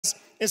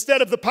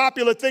Instead of the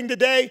popular thing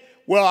today,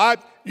 well,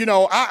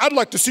 I'd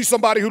like to see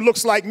somebody who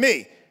looks like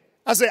me.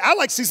 I say, I'd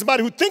like to see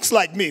somebody who thinks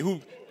like me,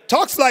 who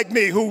talks like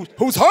me,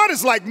 whose heart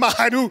is like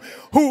mine,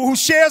 who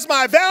shares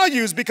my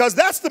values, because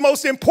that's the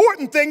most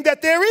important thing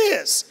that there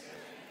is.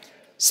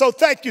 So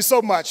thank you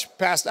so much,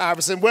 Pastor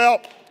Iverson.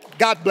 Well,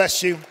 God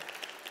bless you.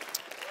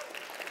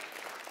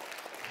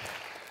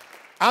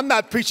 I'm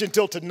not preaching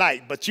till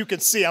tonight, but you can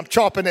see I'm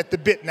chomping at the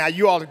bit now.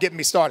 You all are getting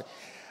me started.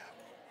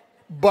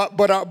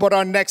 But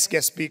our next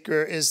guest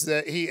speaker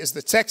he is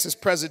the Texas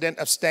president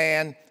of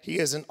STAND. He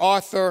is an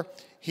author.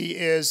 He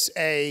is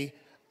a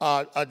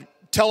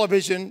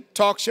television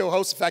talk show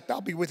host. In fact,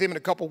 I'll be with him in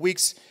a couple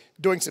weeks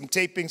doing some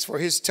tapings for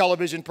his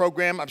television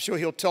program. I'm sure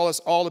he'll tell us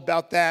all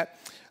about that.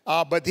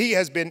 But he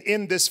has been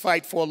in this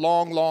fight for a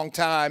long, long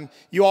time.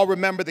 You all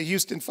remember the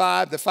Houston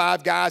Five, the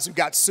 5 guys who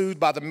got sued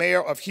by the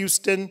mayor of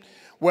Houston.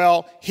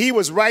 Well, he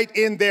was right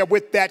in there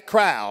with that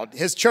crowd.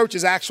 His church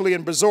is actually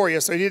in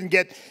Brazoria, so he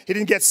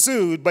didn't get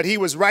sued, but he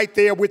was right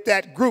there with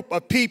that group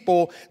of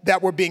people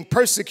that were being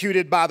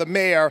persecuted by the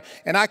mayor.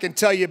 And I can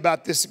tell you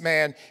about this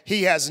man.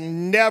 He has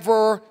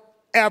never,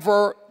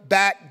 ever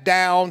backed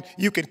down.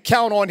 You can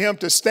count on him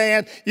to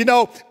stand. You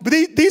know,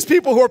 these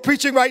people who are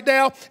preaching right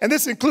now, and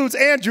this includes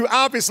Andrew,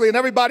 obviously, and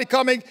everybody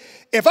coming,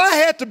 if I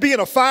had to be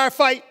in a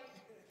firefight,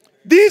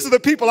 these are the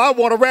people I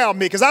want around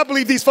me, because I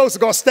believe these folks are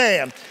going to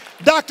stand.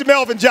 Dr.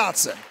 Melvin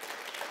Johnson.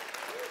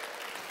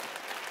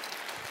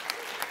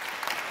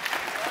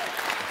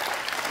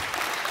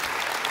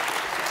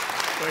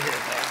 Go ahead, man.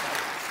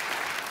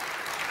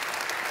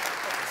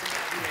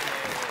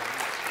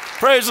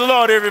 Praise the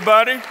Lord,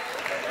 everybody.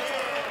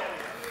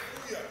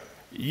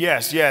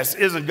 Yes,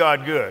 isn't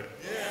God good?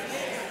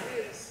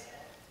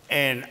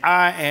 And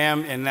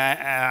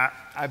I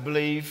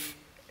believe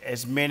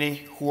as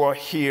many who are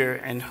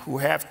here and who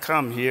have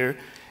come here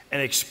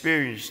and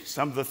experienced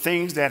some of the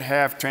things that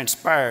have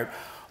transpired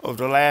over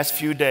the last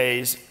few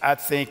days, I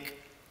don't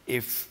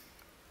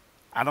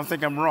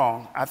think I'm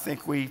wrong, I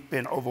think we've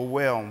been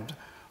overwhelmed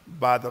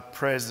by the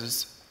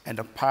presence and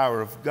the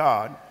power of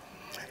God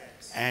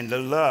and the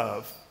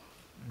love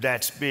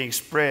that's being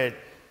spread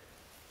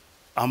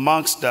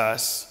amongst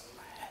us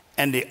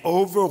and the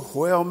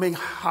overwhelming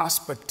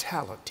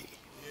hospitality.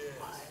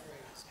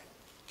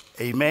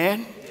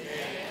 Amen?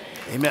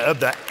 Amen.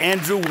 Of the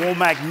Andrew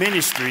Womack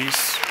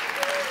Ministries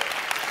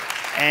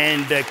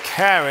and the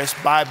Charis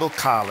Bible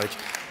College.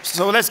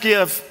 So let's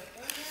give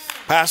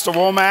Pastor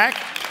Womack,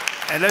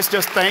 and let's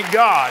just thank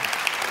God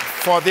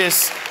for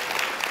this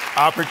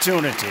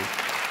opportunity.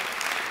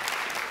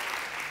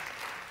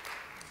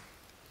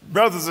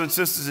 Brothers and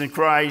sisters in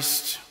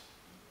Christ,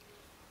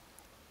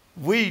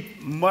 we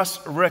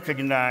must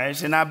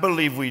recognize, and I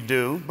believe we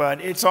do, but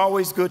it's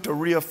always good to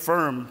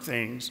reaffirm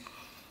things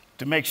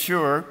to make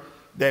sure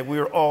that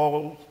we're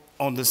all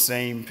on the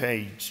same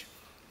page.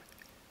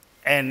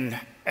 And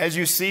as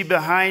you see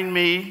behind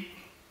me,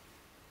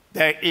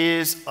 there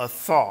is a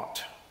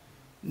thought,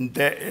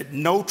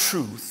 no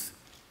truth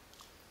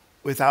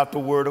without the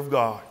Word of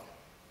God.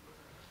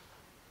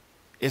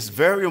 It's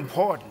very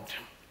important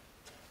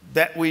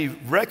that we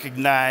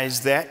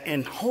recognize that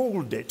and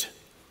hold it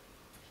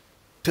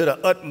to the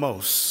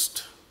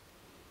utmost.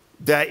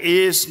 There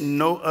is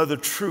no other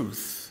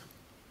truth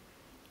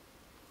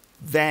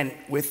than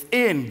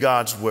within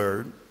God's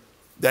Word.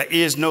 There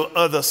is no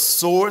other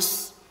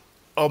source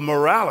of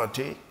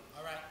morality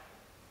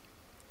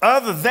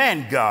other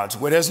than God's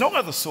Word. There's no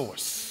other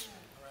source.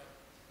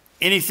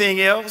 Anything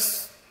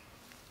else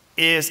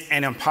is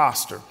an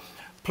imposter.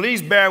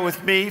 Please bear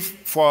with me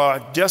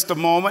for just a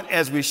moment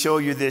as we show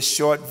you this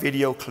short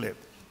video clip.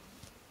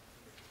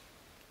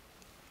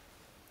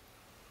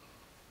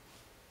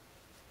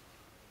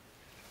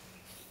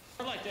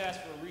 I'd like to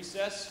ask for a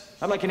recess.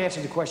 I'd like an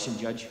answer to the question,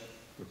 Judge.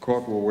 The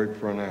court will wait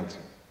for an answer.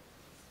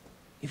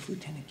 If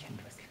Lieutenant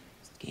Kendrick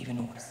gave an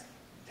order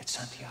that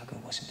Santiago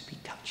wasn't to be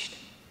touched,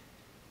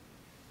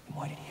 then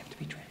why did he have to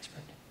be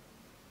transferred?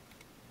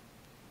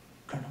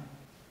 Colonel,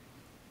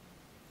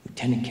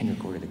 Lieutenant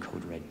Kendrick ordered the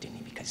code red, didn't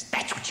he? Because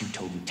that's what you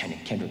told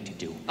Lieutenant Kendrick to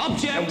do.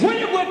 Object! And when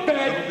it went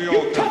bad,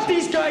 you cut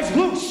these guys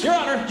loose! Your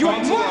Honor! You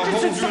had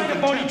Marcus inside a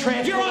phony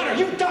transfer! Your Honor!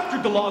 You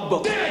doctored the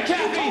logbook! Damn it,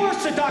 Captain! You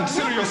coerced the doctor!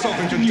 Consider yourself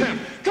in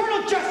contempt!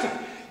 Colonel Jessup,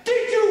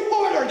 did you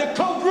order the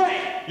code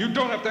red? You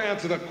don't have to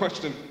answer that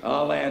question.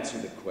 I'll answer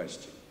the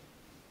question.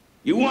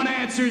 You want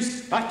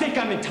answers? I think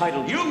I'm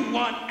entitled. You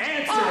want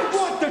answers? I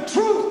want the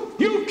truth!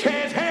 You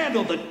can't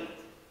handle the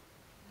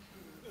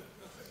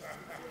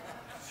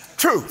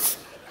truth.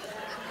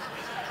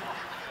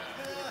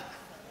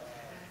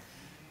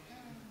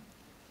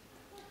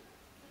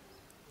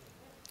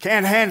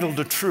 Can't handle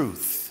the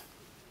truth.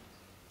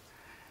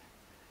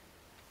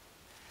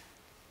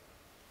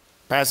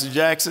 Pastor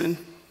Jackson,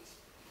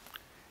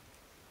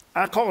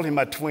 I call him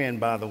my twin,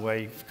 by the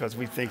way, because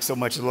we think so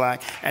much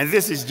alike. And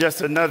this is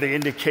just another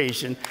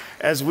indication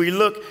as we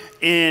look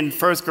in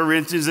 1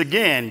 Corinthians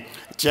again,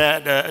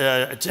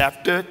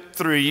 chapter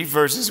 3,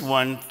 verses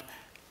 1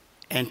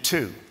 and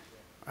 2.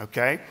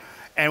 Okay?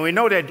 And we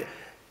know that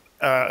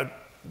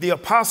the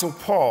Apostle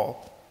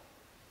Paul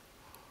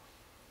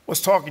was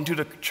talking to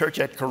the church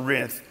at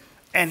Corinth.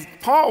 And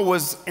Paul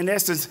was, in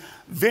essence,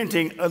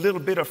 venting a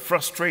little bit of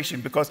frustration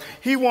because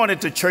he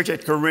wanted the church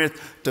at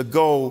Corinth to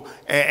go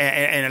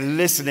and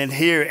listen and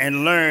hear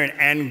and learn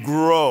and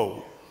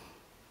grow.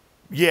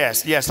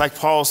 Yes, like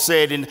Paul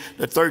said in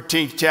the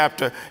 13th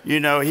chapter,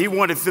 you know, he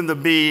wanted them to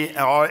be,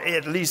 or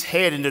at least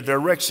head in the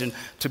direction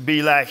to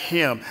be like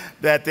him,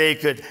 that they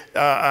could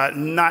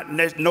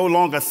no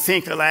longer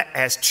think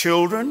as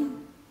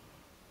children,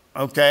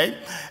 okay,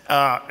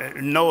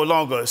 no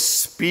longer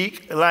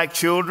speak like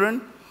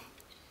children.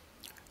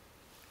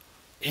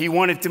 He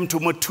wanted them to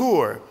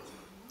mature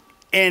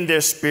in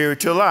their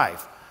spiritual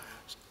life.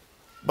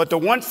 But the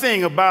one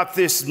thing about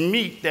this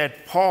meat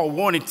that Paul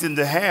wanted them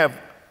to have,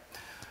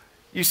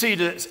 you see,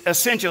 the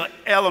essential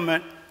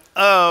element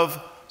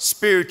of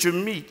spiritual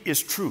meat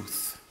is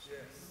truth. Yes.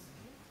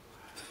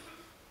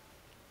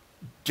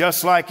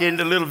 Just like in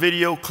the little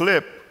video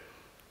clip,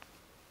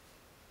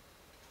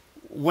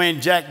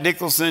 when Jack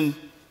Nicholson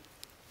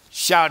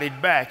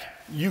shouted back,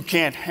 "You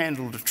can't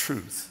handle the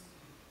truth."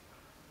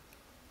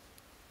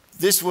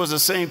 This was the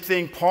same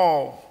thing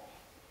Paul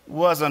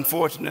was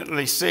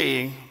unfortunately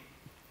saying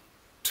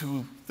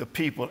to the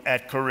people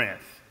at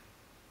Corinth.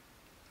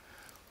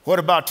 What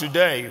about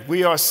today?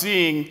 We are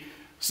seeing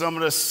some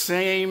of the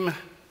same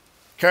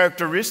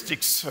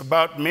characteristics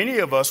about many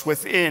of us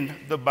within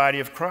the body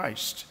of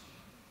Christ.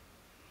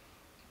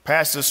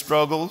 Pastors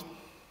struggle,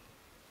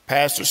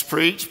 pastors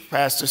preach,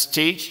 pastors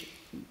teach,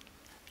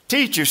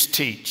 teachers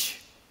teach,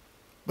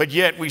 but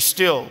yet we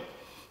still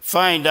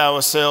find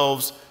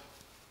ourselves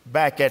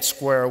back at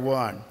square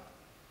one.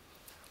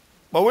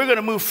 But we're going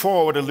to move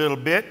forward a little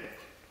bit.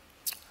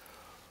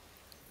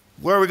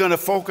 Where we're going to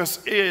focus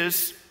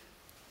is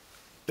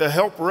to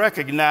help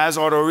recognize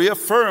or to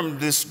reaffirm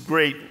this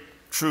great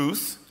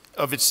truth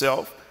of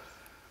itself,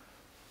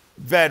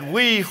 that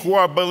we who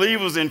are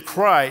believers in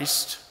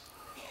Christ,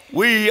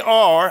 we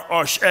are,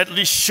 or at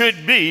least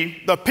should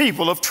be, the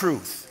people of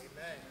truth.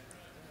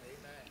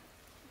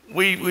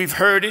 We've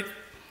heard it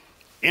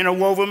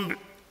interwoven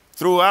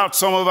throughout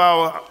some of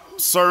our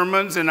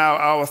sermons and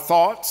our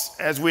thoughts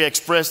as we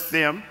express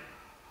them.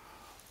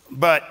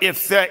 But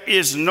if there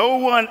is no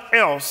one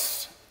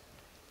else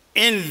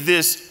in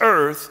this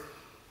earth,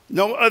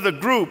 no other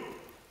group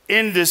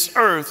in this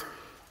earth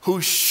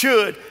who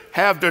should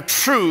have the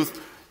truth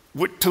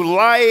to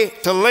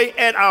lay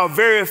at our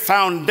very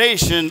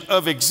foundation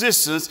of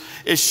existence,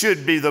 it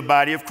should be the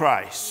body of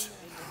Christ.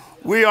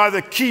 We are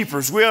the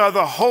keepers, we are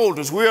the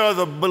holders, we are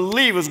the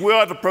believers, we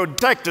are the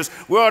protectors,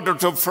 we are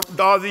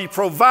the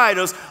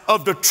providers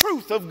of the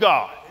truth of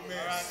God. Amen.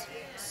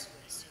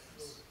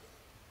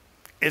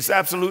 It's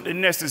absolutely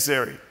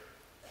necessary.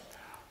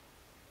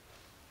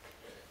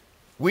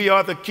 We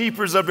are the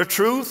keepers of the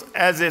truth,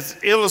 as it's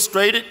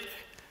illustrated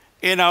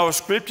in our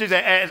scriptures,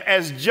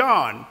 as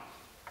John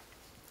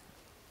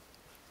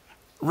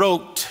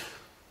wrote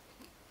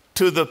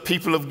to the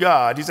people of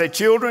God. He said,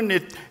 "Children,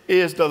 it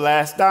is the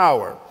last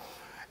hour."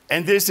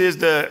 And this is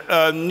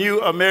the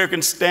New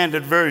American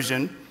Standard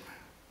Version.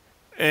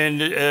 And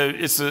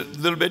it's a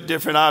little bit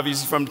different,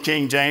 obviously, from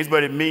King James,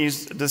 but it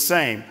means the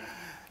same.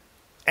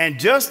 And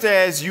just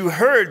as you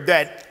heard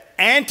that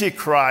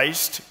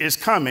Antichrist is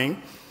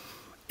coming,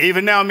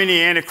 even now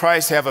many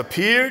Antichrists have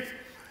appeared.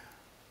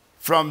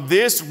 From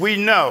this we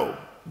know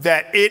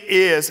that it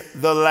is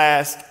the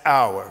last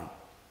hour.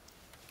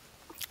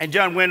 And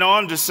John went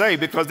on to say,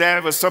 because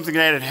that was something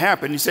that had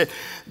happened, he said,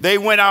 they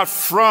went out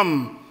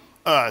from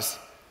us,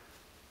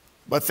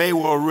 but they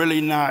were really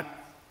not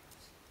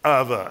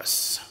of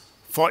us.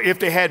 For if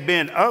they had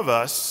been of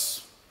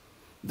us,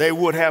 they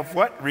would have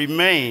what?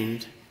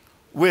 Remained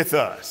with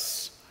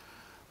us.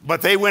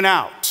 But they went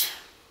out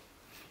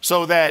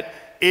so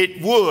that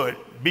it would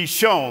be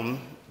shown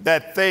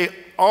that they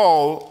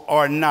all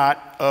are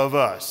not of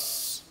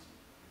us.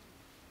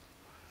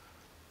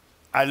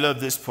 I love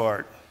this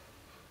part.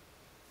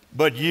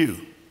 But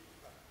you.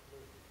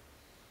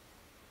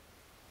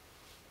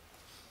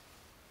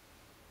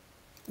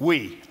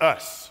 We,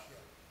 us.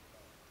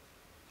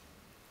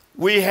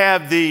 We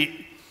have the,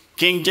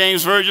 King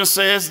James Version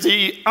says,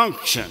 the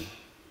unction,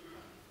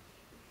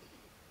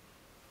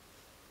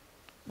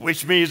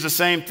 which means the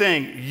same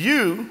thing.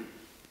 You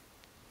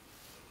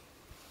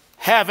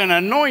have an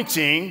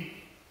anointing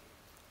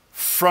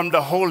from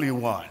the Holy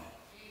One.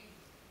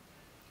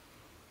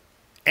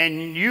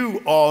 And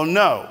you all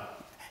know.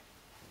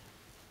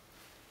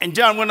 And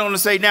John went on to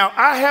say, now,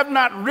 I have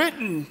not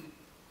written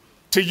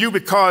to you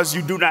because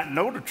you do not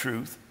know the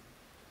truth,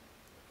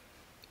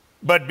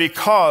 but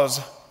because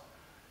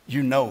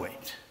you know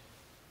it.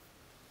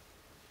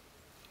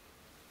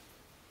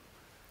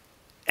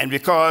 And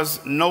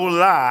because no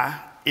lie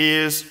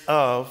is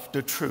of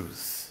the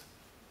truth.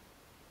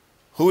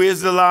 Who is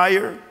the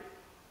liar?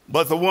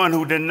 But the one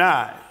who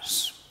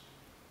denies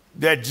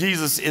that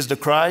Jesus is the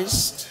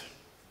Christ.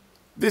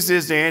 This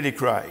is the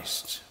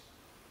Antichrist,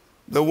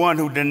 the one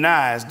who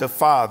denies the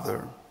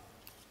Father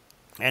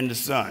and the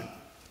Son.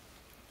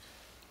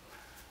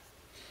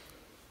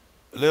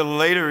 A little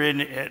later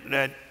in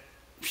that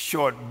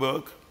short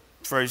book,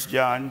 1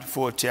 John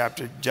 4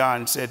 chapter,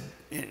 John said,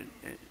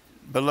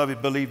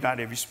 beloved, believe not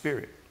every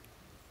spirit,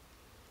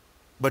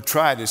 but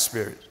try the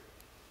spirit,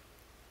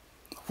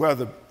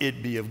 whether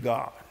it be of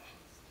God.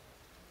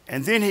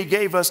 And then he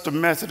gave us the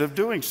method of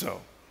doing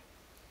so.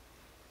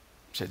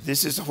 He said,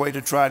 this is the way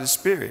to try the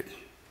spirit.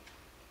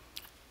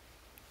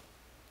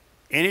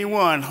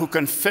 Anyone who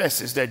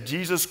confesses that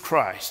Jesus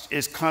Christ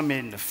is come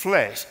in the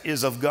flesh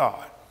is of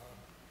God.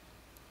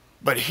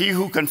 But he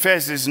who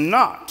confesses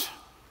not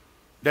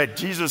that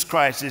Jesus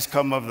Christ is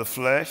come of the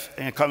flesh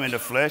and come in the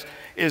flesh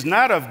is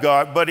not of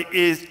God, but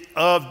is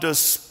of the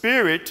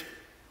spirit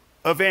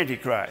of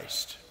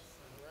Antichrist.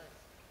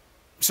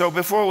 So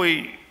before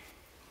we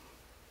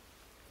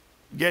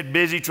get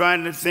busy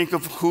trying to think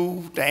of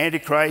who the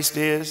Antichrist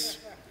is,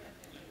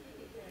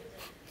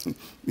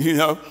 you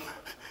know,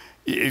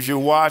 if you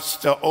watch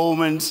the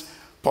Omens,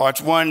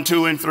 parts 1,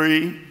 2, and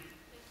 3,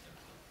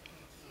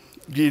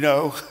 you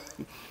know,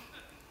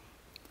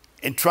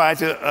 and try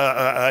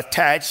to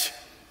attach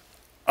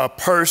a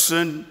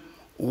person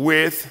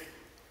with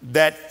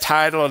that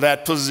title or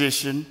that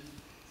position,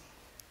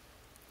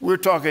 we're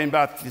talking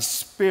about the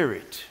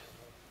spirit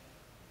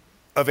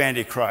of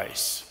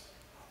Antichrist,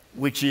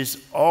 which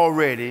is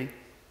already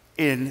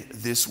in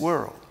this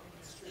world.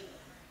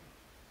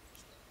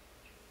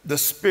 The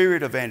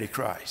spirit of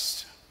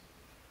Antichrist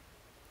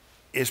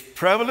is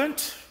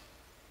prevalent.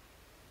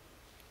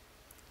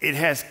 It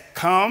has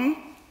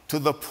come to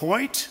the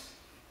point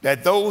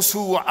that those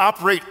who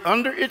operate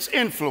under its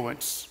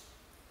influence,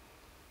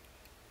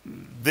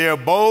 they're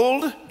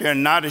bold, they're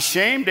not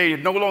ashamed, they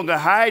no longer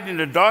hide in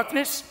the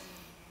darkness,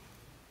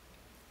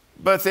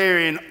 but they're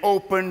in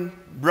open,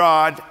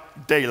 broad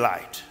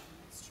daylight.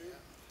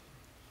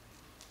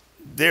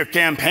 They're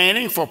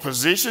campaigning for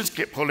positions,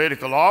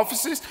 political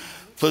offices,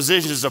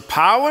 positions of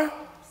power.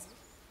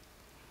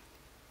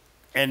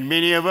 And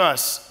many of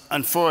us,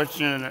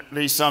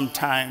 unfortunately,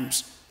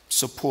 sometimes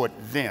support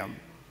them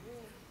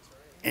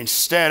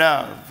instead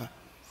of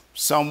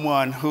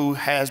someone who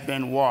has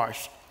been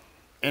washed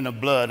in the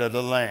blood of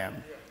the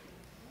Lamb.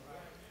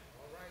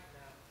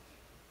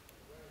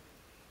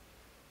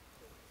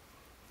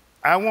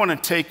 I want to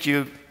take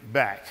you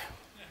back.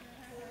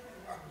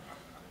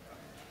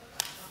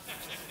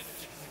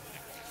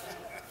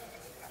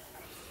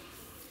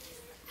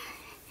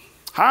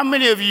 How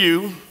many of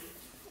you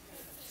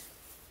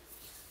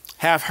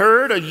have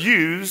heard or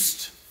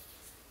used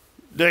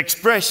the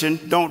expression,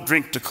 don't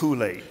drink the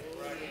Kool-Aid?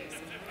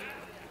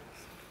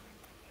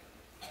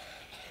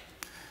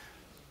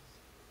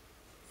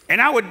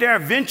 And I would dare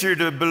venture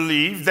to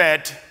believe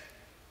that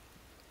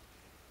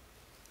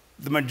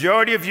the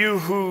majority of you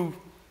who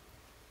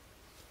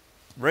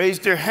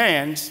raised their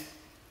hands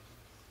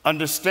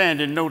understand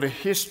and know the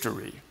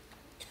history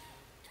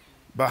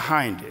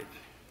behind it.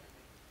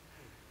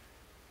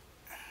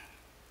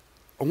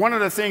 One of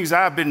the things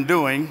I've been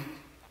doing,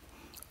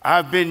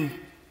 I've been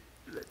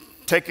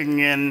taking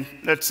in,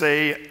 let's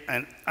say,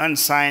 an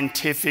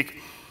unscientific,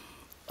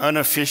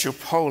 unofficial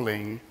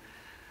polling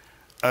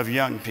of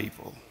young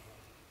people.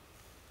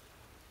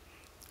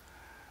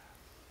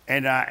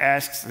 And I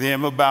asked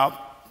them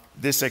about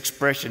this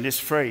expression, this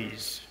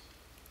phrase.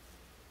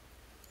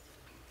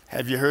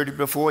 Have you heard it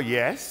before?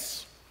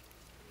 Yes.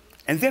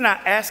 And then I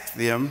asked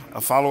them a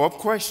follow-up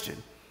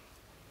question.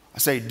 I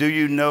say, do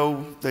you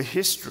know the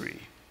history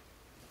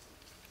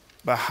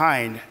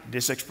behind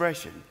this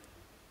expression?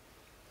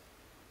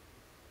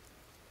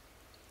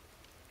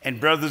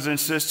 And brothers and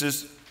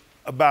sisters,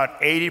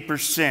 about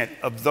 80%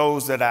 of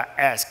those that I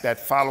ask that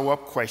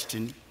follow-up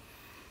question,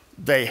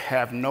 they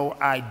have no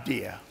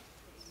idea.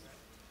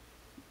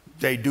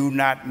 They do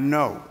not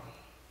know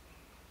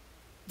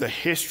the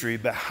history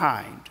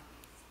behind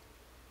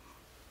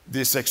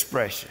this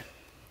expression.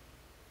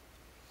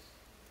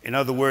 In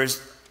other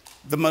words,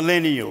 the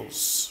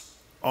millennials,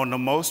 on the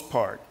most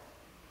part,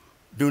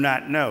 do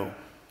not know.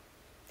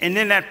 And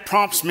then that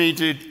prompts me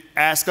to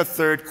ask a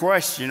third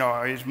question,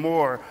 or is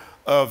more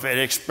of an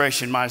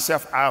expression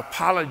myself. I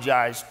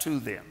apologize to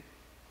them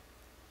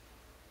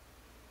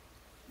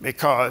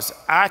because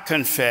I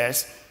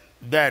confess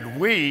that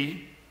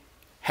we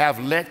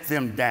have let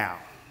them down.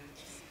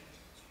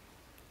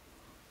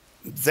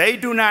 They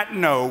do not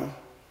know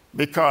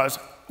because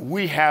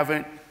we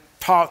haven't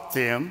taught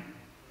them,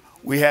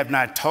 we have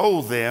not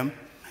told them,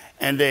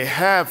 and they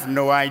have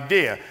no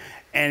idea.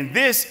 And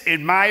this,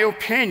 in my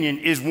opinion,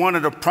 is one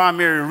of the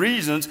primary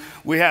reasons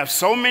we have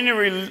so many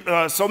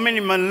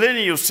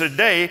millennials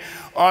today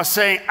are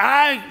saying,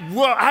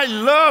 I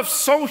love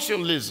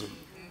socialism.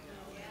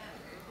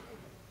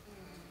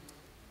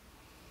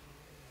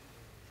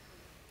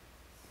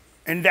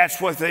 And that's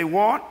what they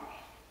want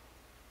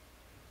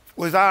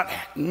without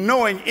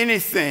knowing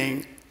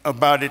anything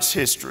about its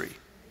history.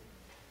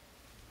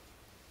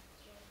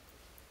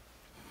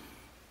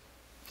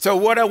 So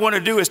what I want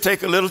to do is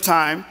take a little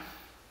time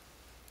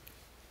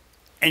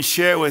and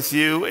share with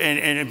you,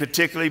 and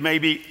particularly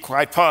maybe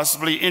quite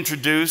possibly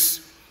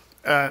introduce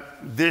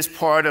this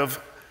part of,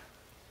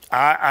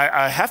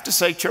 I have to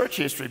say, church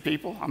history,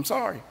 people. I'm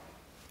sorry.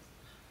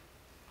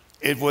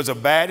 It was a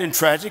bad and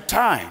tragic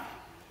time.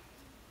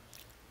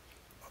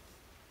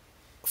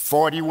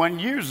 41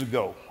 years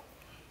ago.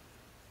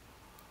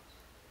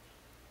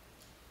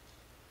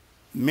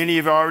 Many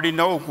of you already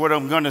know what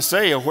I'm going to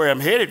say or where I'm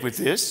headed with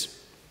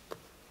this.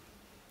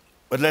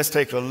 But let's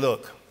take a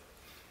look.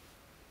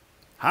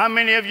 How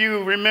many of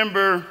you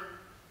remember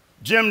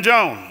Jim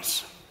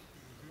Jones?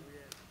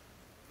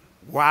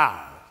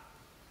 Wow.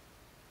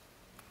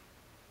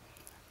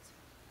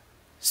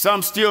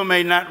 Some still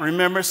may not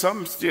remember,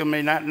 some still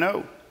may not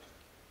know.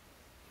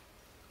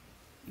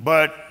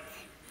 But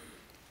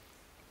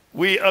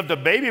we of the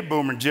baby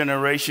boomer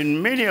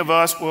generation, many of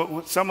us,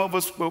 some of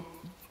us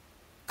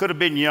could have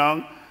been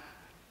young,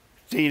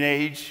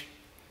 teenage,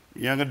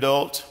 young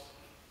adult,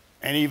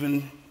 and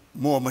even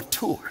more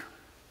mature.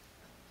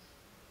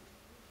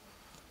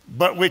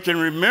 But we can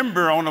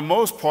remember on the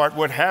most part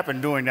what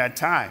happened during that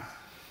time.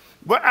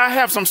 But I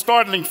have some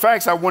startling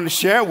facts I want to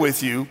share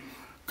with you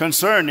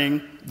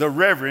concerning the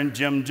Reverend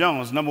Jim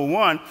Jones. Number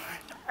one,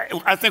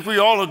 I think we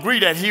all agree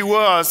that he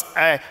was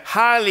a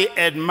highly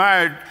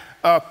admired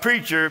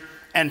preacher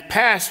and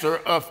pastor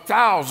of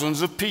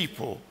thousands of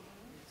people.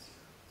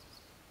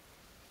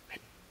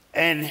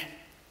 And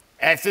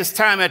at this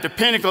time, at the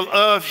pinnacle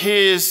of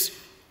his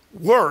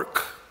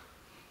work,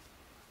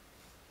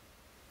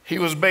 he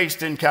was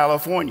based in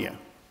California.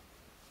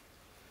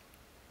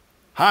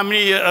 How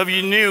many of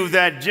you knew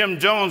that Jim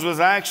Jones was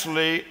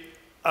actually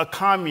a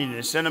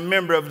communist and a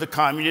member of the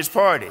Communist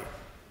Party?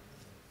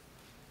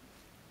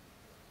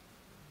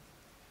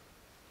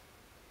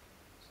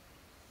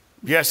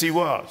 Yes, he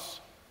was.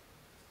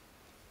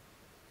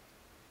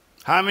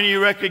 How many of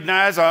you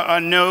recognize or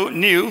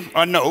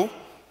know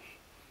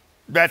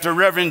that the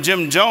Reverend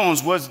Jim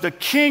Jones was the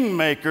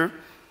kingmaker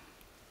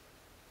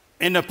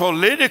in the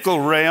political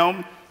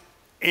realm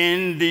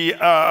in the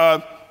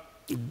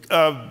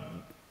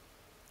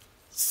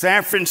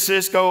San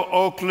Francisco,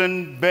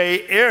 Oakland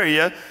Bay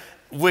area,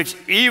 which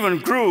even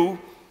grew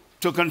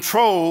to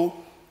control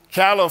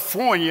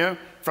California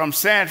from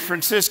San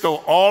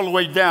Francisco all the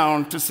way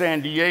down to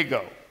San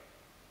Diego.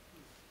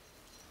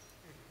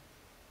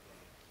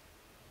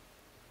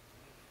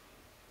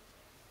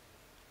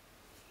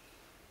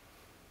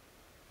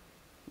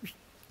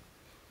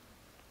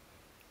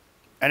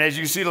 And as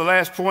you see the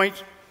last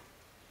point,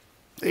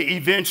 they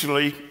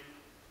eventually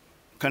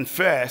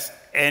confessed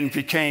and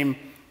became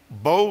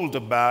bold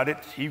about it.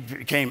 He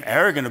became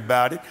arrogant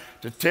about it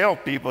to tell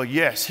people,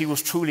 yes, he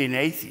was truly an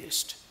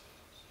atheist.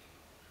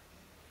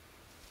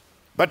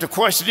 But the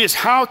question is,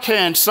 how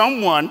can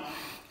someone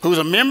who's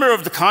a member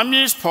of the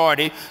Communist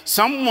Party,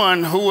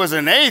 someone who was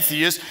an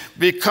atheist,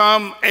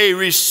 become a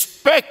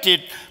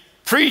respected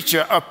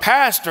preacher, a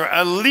pastor,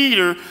 a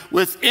leader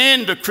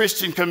within the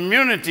Christian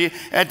community,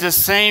 at the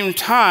same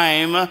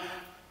time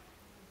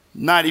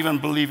not even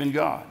believe in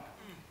God?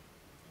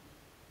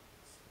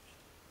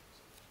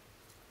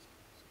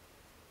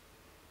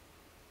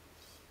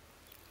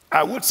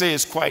 I would say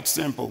it's quite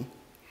simple,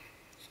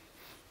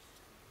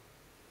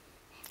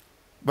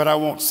 but I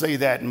won't say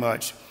that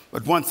much.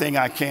 But one thing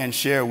I can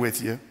share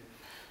with you,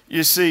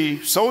 you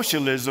see,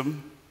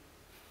 socialism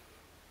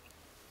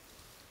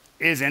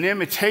is an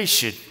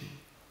imitation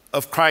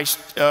of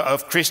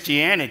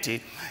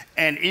Christianity,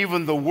 and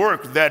even the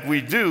work that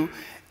we do,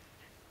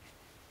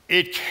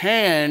 it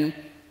can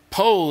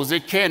pose,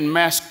 it can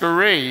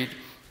masquerade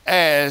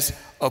as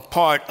a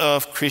part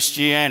of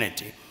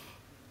Christianity.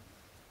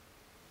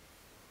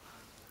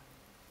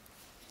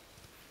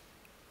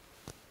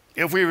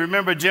 If we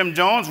remember Jim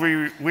Jones,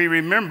 we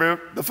remember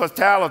the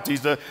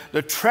fatalities, the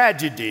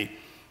tragedy.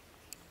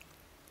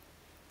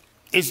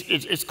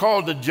 It's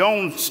called the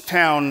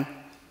Jonestown,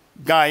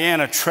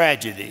 Guyana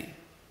tragedy,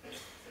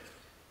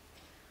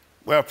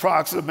 where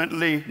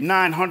approximately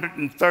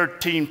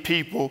 913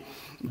 people,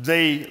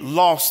 they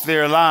lost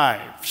their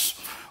lives,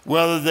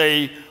 whether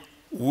they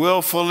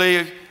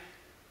willfully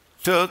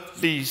took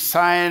the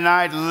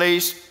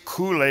cyanide-laced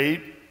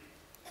Kool-Aid.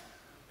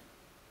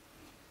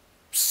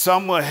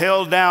 Some were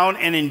held down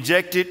and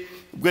injected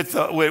with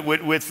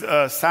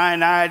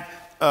cyanide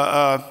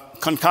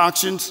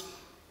concoctions.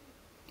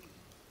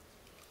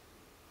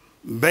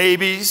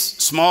 Babies,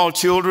 small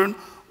children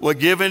were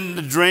given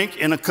the drink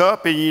in a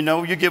cup, and you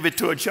know, you give it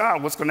to a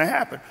child, what's going to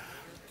happen?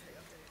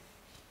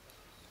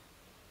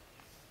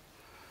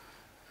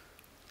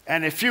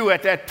 And a few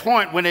at that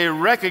point, when they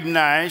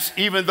recognized,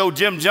 even though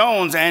Jim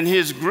Jones and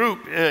his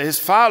group, his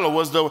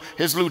followers,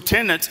 his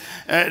lieutenants,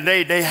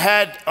 they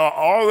had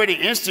already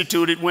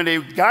instituted when they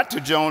got to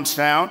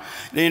Jonestown.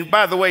 And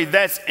by the way,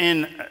 that's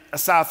in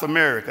South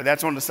America.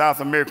 That's on the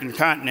South American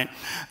continent.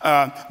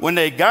 When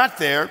they got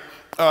there,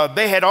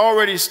 they had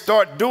already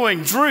started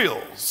doing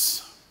drills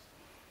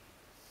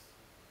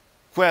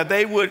where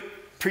they would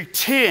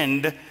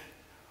pretend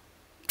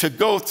to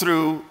go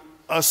through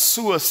a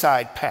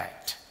suicide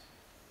pact.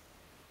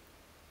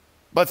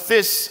 But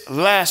this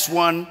last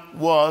one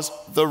was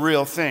the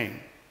real thing.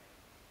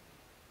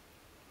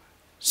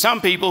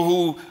 Some people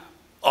who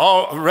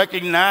all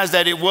recognized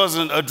that it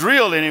wasn't a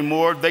drill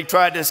anymore, they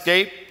tried to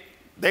escape,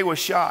 they were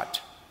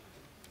shot.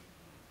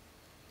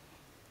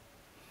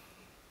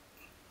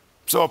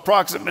 So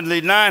approximately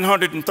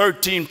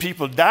 913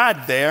 people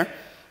died there,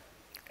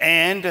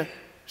 and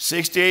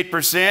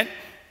 68%,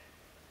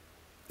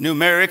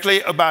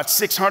 numerically, about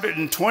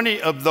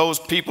 620 of those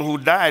people who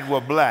died were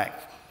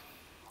black.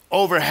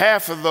 Over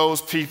half of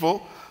those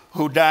people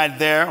who died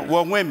there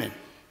were women.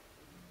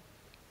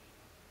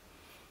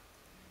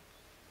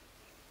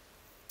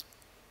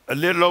 A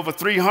little over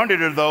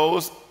 300 of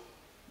those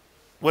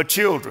were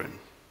children.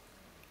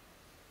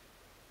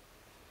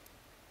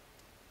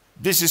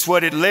 This is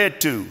what it led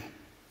to.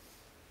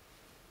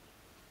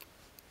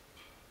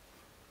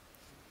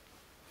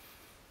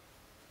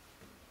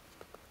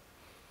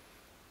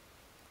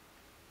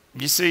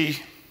 You see,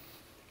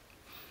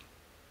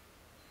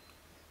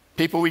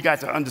 people, we got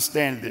to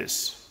understand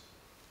this.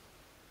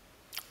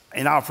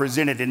 And I'll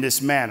present it in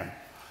this manner.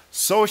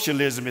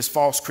 Socialism is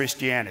false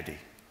Christianity.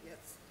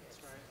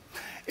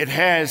 It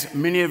has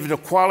many of the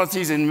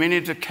qualities and many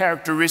of the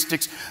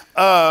characteristics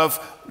of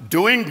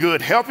doing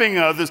good, helping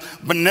others,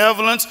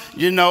 benevolence,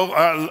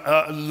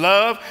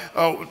 love.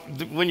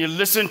 When you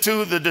listen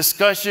to the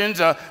discussions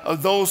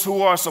of those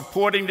who are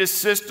supporting this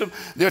system,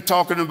 they're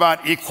talking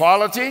about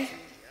equality.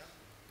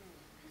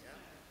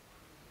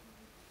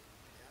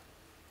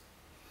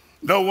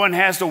 No one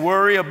has to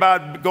worry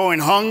about going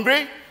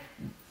hungry.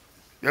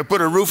 They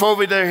put a roof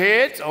over their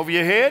heads, over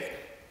your head.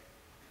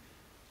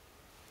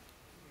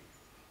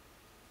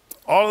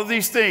 All of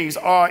these things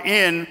are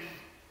in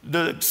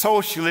the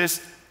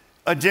socialist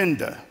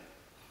agenda.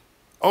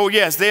 Oh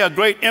yes, they are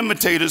great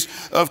imitators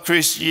of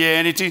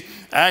Christianity,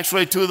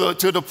 actually to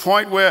the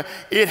point where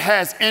it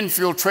has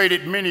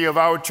infiltrated many of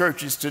our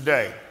churches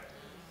today.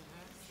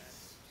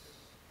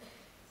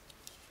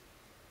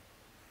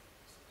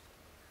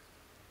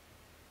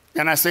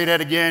 Can I say that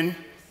again?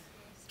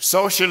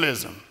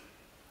 Socialism.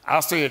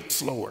 I'll say it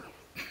slower.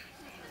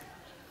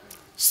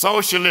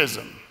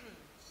 Socialism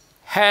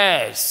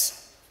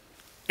has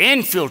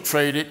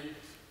infiltrated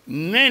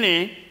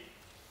many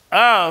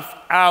of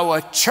our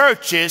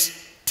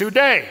churches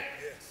today.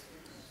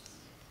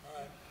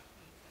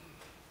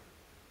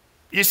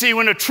 You see,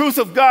 when the truth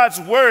of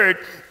God's word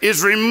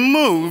is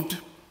removed,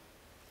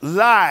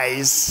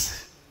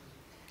 lies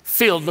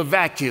fill the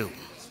vacuum.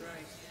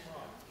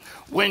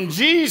 When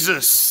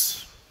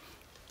Jesus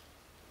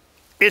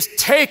is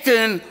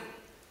taken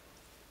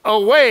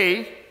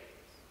away,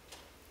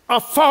 a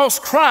false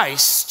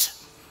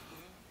Christ,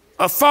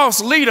 a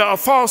false leader, a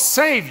false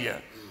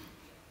savior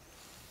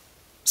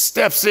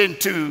steps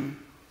into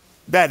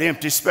that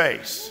empty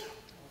space.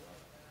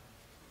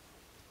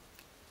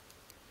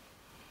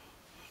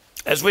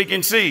 As we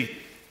can see,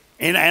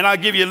 and I'll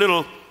give you a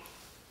little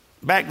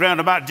background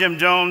about Jim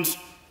Jones,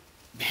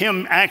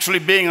 him actually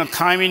being a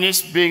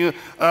communist, being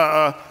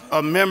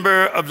a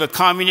member of the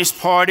Communist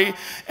Party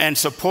and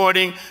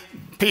supporting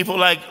people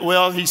like,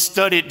 well, he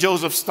studied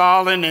Joseph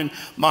Stalin and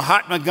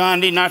Mahatma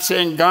Gandhi, not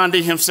saying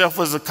Gandhi himself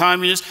was a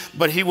communist,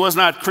 but he was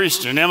not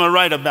Christian. Am I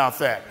right about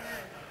that?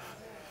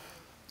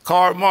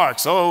 Karl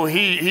Marx,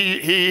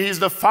 he's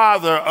the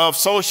father of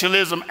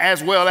socialism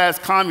as well as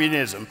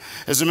communism.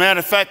 As a matter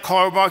of fact,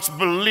 Karl Marx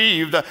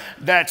believed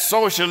that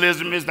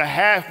socialism is the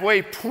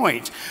halfway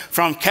point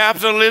from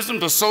capitalism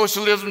to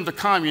socialism to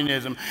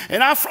communism.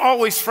 And I've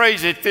always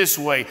phrased it this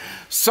way.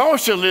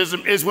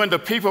 Socialism is when the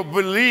people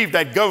believe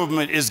that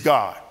government is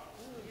God.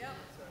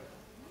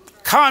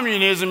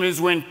 Communism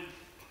is when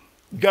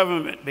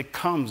government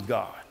becomes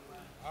God.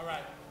 All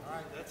right,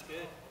 that's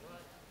good.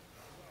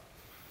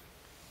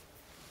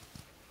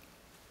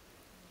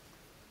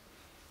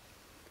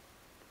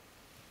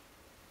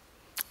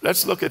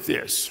 Let's look at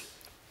this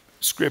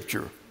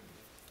scripture.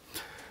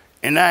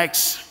 In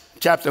Acts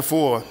chapter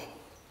 4,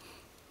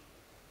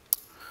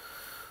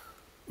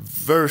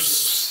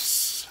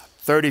 verse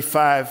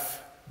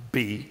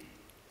 35b,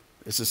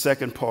 it's the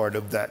second part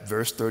of that,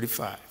 verse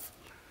 35.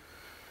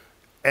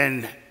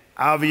 And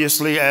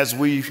obviously, as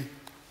we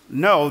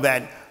know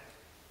that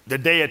the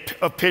day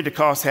of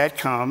Pentecost had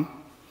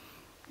come,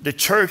 the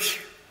church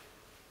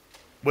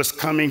was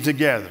coming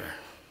together.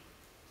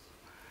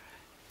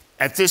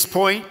 At this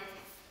point,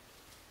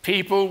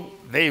 people,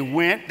 they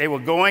were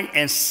going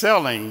and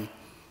selling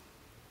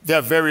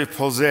their very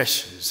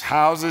possessions,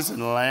 houses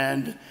and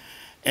land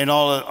and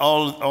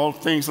all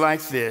things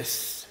like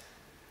this.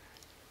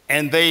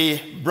 And they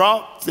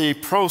brought the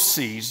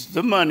proceeds,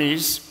 the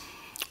monies,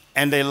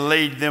 and they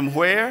laid them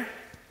where?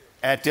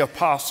 At the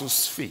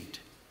apostles' feet.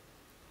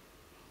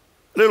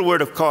 A little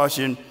word of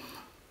caution.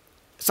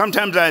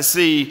 Sometimes I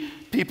see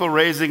people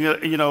raising,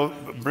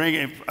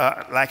 bringing,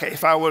 like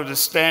if I were to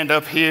stand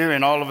up here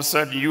and all of a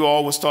sudden you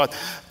all would start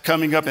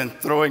coming up and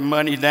throwing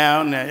money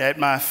down at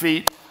my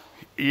feet,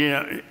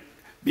 be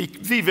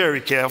very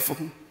careful.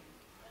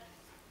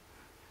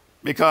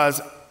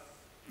 Because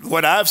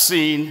what I've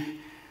seen,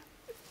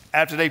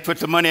 after they put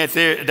the money at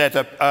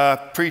the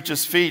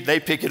preacher's feet, they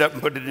pick it up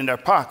and put it in their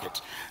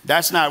pockets.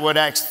 That's not what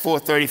Acts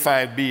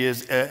 4:35b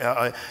is,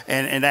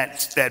 and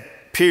that's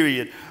that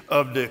period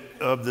of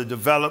the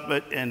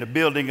development and the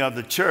building of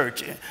the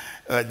church.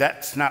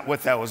 That's not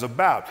what that was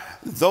about.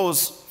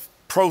 Those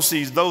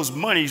proceeds, those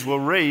monies were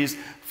raised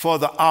for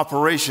the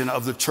operation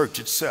of the church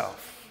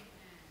itself.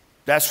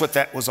 That's what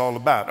that was all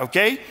about,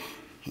 okay?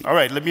 All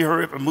right, let me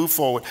hurry up and move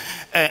forward.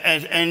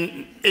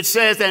 And it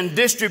says, and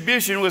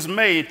distribution was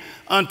made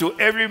unto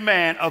every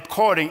man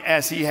according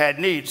as he had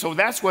need. So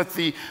that's what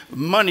the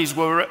monies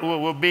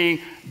were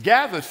being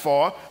gathered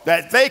for,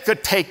 that they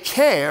could take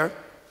care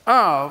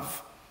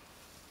of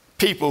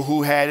people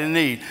who had a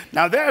need.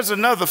 Now, there's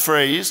another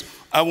phrase.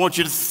 I want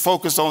you to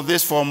focus on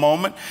this for a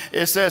moment.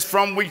 It says,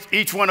 from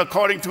each one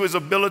according to his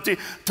ability,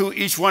 to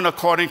each one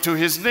according to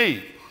his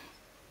need.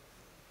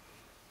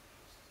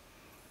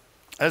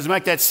 As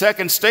like that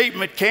second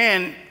statement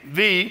can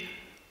be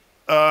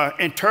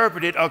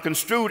interpreted or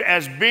construed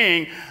as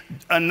being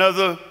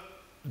another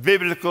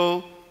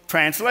biblical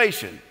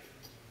translation.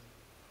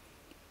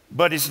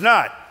 But it's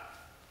not.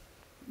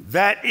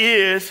 That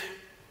is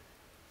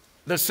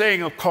the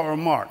saying of Karl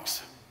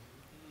Marx.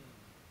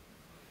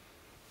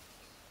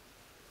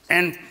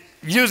 And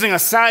using a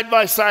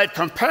side-by-side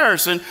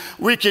comparison,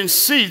 we can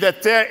see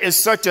that there is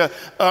such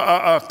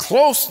a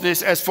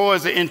closeness as far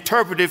as the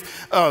interpretive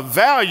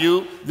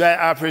value that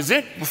I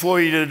present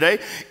before you today.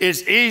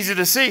 It's easy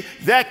to see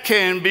that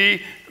can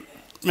be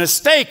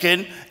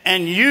mistaken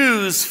and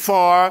used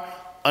for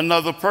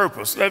another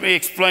purpose. Let me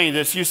explain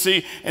this. You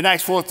see, in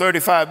Acts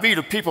 4:35b,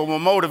 the people were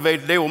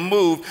motivated. They were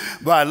moved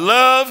by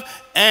love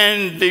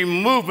and the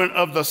movement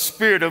of the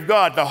Spirit of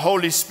God, the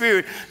Holy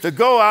Spirit, to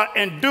go out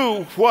and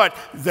do what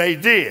they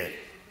did.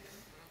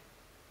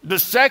 The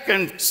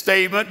second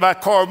statement by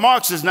Karl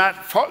Marx is not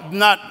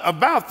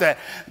about that.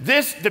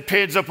 This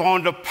depends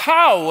upon the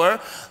power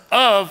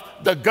of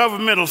the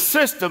governmental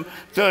system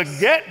to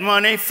get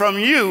money from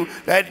you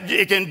that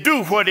it can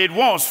do what it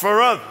wants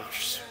for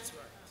others.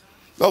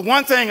 But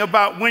one thing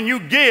about when you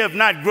give,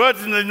 not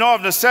grudgingly nor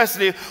of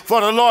necessity,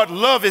 for the Lord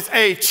loveth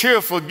a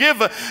cheerful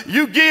giver.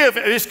 You give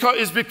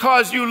is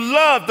because you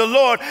love the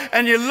Lord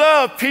and you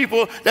love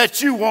people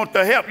that you want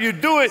to help. You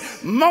do it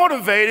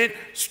motivated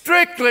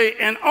strictly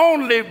and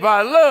only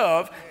by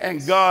love,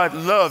 and God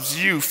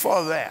loves you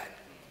for that.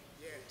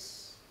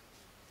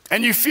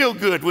 And you feel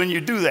good when you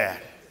do that.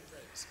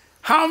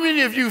 How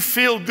many of you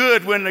feel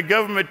good when the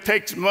government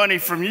takes money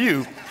from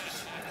you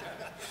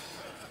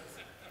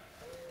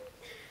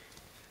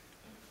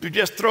to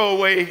just throw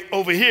away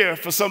over here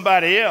for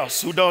somebody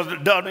else who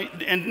doesn't,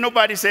 and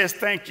nobody says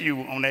thank you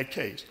on that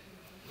case?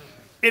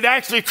 It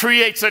actually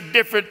creates a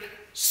different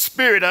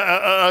spirit.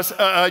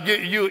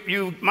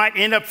 You might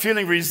end up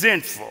feeling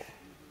resentful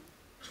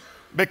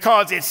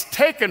because it's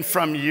taken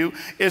from you.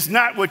 It's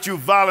not what you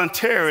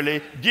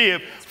voluntarily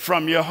give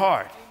from your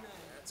heart.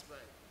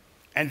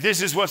 And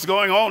this is what's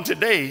going on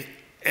today.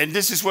 And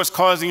this is what's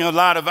causing a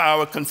lot of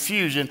our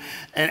confusion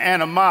and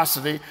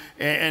animosity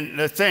and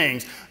the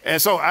things. And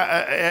so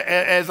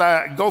as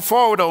I go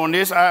forward on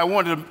this, I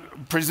wanted to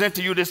present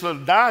to you this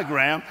little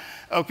diagram.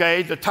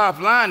 Okay, the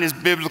top line is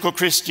biblical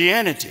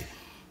Christianity.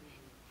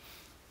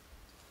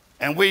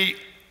 And we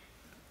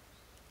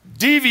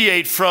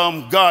deviate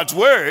from God's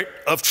word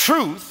of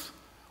truth.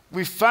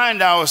 We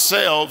find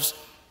ourselves,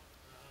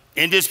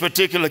 in this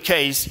particular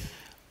case,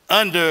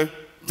 under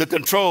the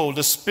control,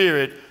 the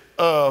spirit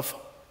of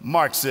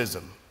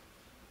Marxism.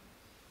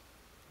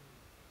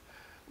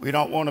 We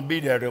don't want to be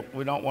there.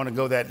 We don't want to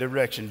go that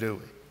direction, do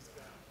we?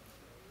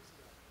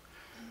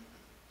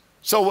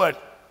 So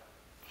what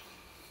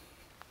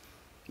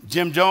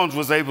Jim Jones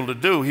was able to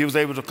do, he was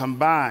able to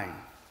combine.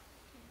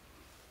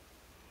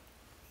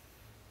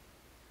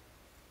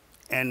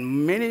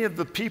 And many of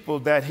the people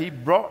that he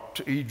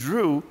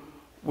drew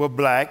were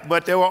black,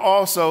 but there were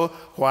also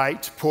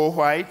whites, poor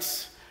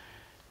whites,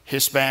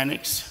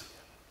 Hispanics,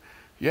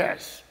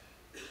 yes,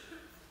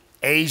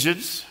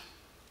 Asians,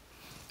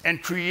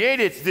 and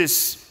created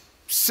this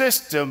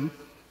system,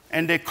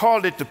 and they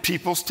called it the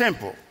People's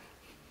Temple.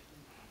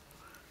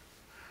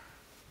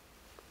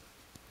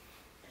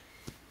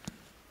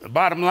 The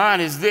bottom line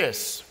is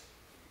this: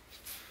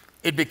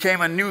 it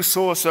became a new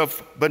source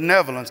of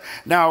benevolence.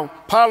 Now,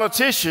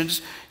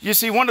 politicians, you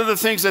see, one of the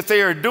things that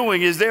they are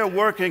doing is they're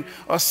working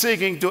or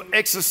seeking to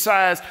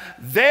exercise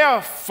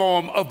their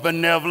form of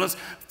benevolence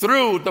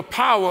through the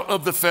power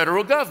of the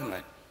federal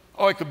government,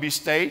 or it could be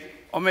state,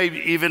 or maybe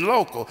even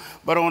local.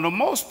 But on the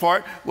most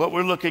part, what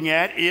we're looking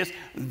at is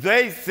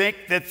they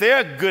think that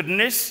their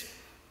goodness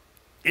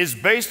is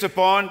based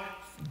upon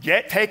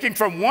taking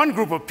from one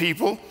group of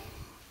people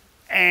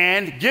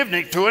and giving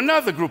it to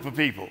another group of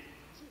people.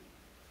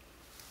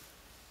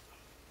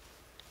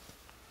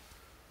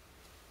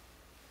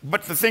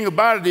 But the thing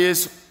about it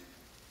is,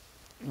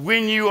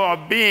 when you are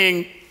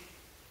being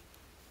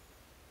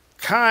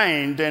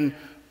kind and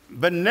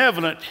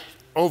benevolent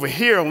over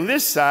here on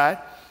this side,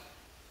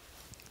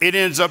 it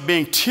ends up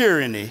being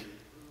tyranny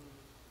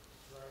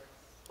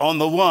on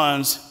the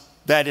ones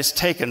that is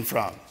taken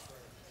from.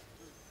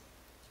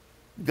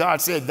 God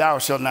said, "Thou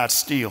shalt not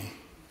steal."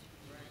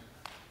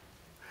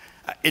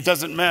 It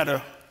doesn't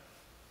matter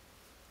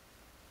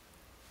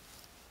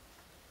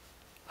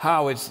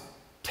how it's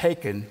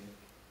taken.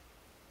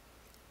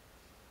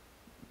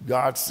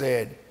 God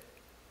said,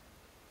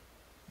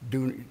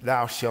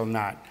 thou shalt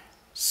not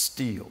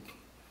steal.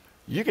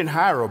 You can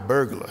hire a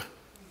burglar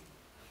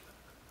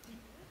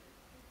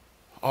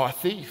or a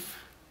thief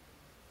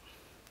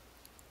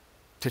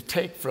to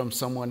take from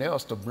someone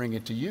else to bring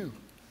it to you.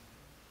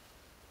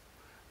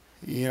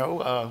 You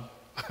know,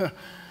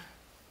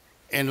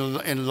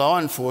 in law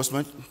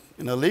enforcement,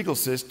 in the legal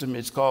system,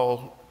 it's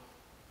called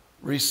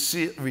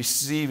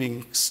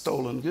receiving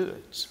stolen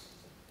goods.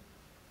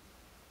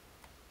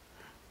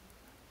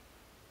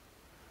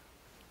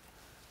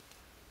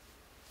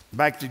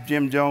 Back to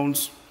Jim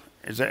Jones,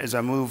 as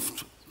I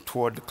move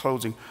toward the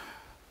closing,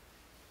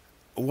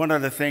 one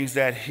of the things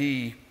that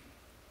he,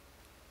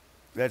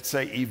 let's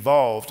say,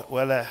 devolved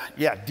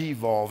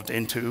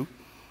into,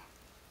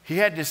 he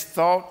had this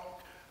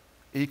thought,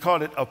 he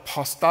called it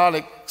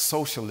apostolic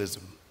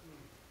socialism.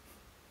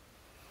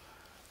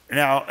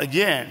 Now,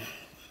 again,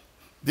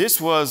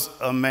 this was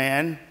a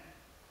man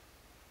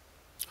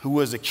who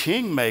was a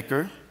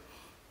kingmaker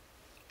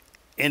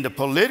in the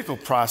political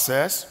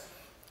process,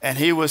 and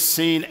he was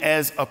seen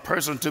as a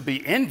person to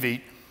be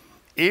envied,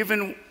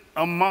 even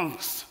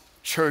amongst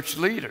church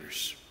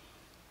leaders.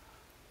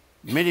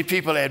 Many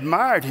people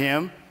admired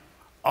him,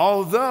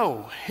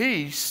 although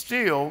he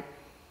still,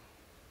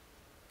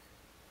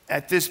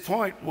 at this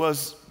point,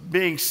 was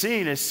being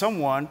seen as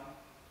someone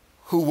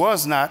who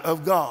was not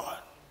of God.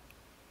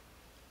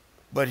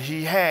 But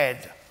he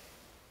had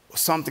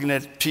something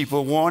that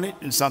people wanted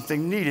and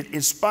something needed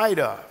in spite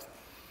of.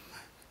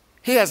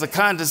 He has a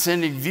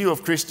condescending view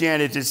of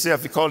Christianity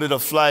itself. He called it a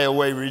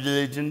flyaway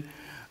religion.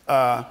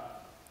 How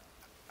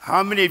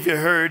many of you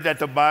heard that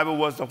the Bible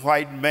was the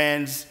white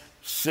man's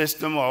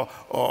system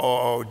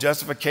or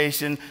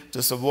justification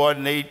to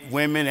subordinate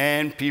women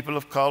and people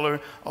of color,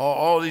 or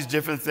all these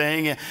different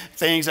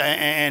things,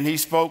 and he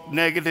spoke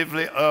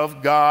negatively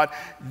of God?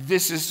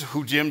 This is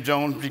who Jim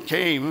Jones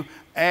became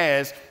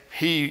as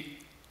he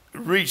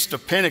reached the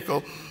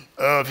pinnacle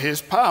of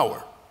his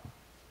power.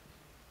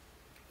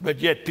 But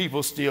yet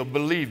people still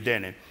believed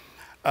in him.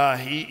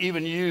 He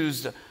even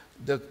used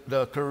the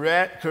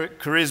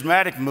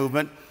charismatic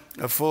movement,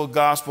 a full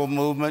gospel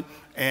movement,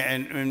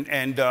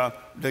 and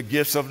the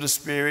gifts of the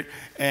Spirit.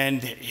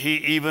 And he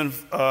even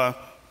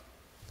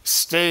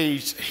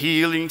staged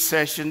healing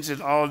sessions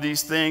and all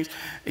these things.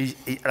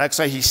 Like I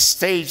say, he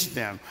staged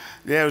them.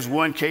 There was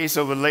one case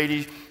of a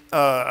lady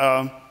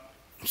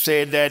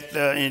said that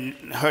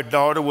her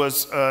daughter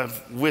was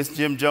with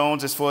Jim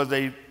Jones as far as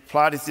they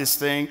plotted this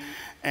thing.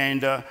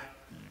 And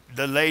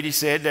the lady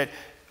said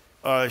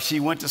that she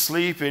went to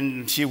sleep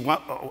and she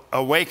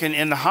awakened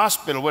in the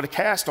hospital with a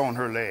cast on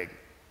her leg,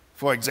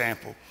 for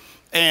example.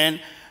 And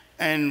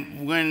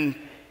when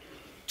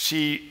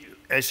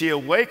as she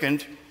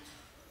awakened,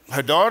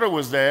 her daughter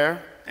was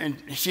there, and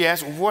she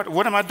asked,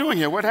 what am I doing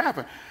here? What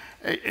happened?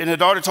 And her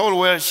daughter told her,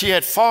 well, she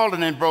had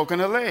fallen and broken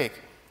her leg.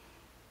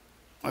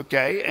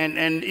 Okay,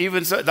 and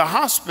even so, the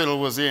hospital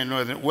was in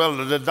with it. Well,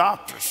 the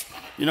doctors.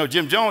 You know,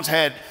 Jim Jones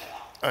had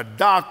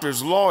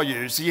doctors,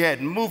 lawyers, he had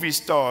movie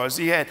stars,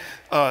 he had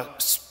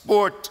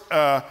sport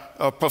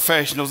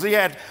professionals, he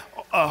had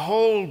a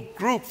whole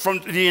group from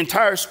the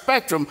entire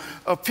spectrum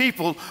of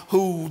people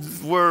who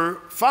were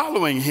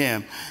following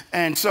him.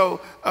 And so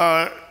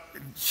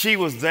she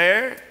was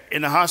there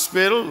in the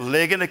hospital,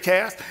 leg in a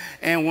cast,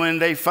 and when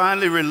they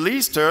finally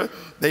released her,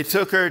 they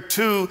took her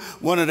to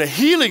one of the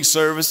healing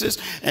services,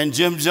 and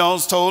Jim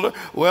Jones told her,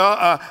 well,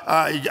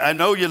 I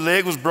know your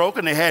leg was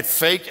broken. They had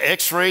fake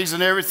x-rays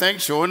and everything,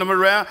 showing them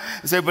around.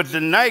 He said, but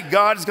tonight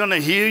God is going to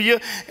heal you.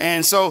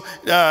 And so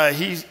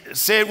he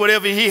said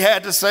whatever he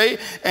had to say,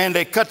 and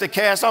they cut the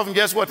cast off, and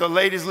guess what? The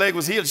lady's leg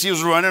was healed. She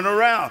was running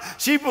around.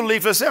 She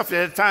believed herself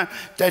at the time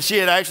that she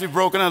had actually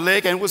broken her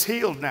leg and was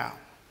healed now.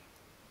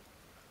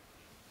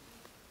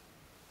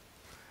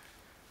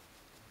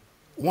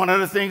 One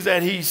of the things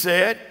that he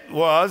said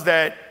was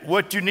that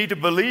what you need to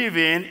believe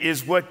in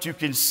is what you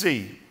can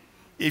see.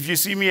 If you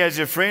see me as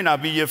your friend, I'll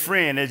be your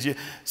friend. As you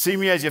see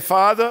me as your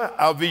father,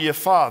 I'll be your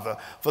father.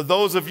 For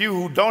those of you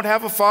who don't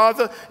have a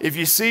father, if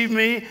you see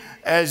me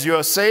as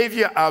your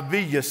savior, I'll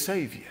be your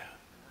savior.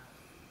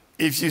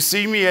 If you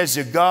see me as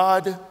your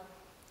God,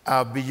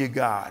 I'll be your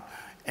God.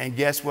 And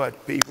guess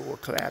what? People were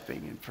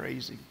clapping and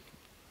praising,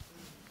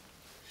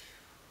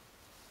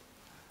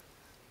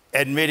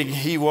 admitting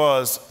he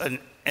was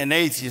an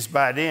atheist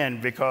by then,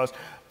 because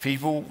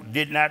people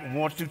did not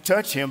want to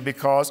touch him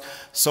because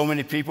so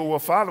many people were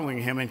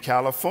following him in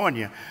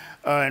California.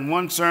 In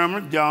one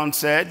sermon, John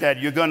said that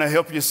you're going to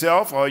help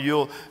yourself or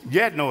you'll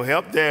get no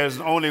help. There's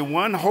only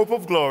one hope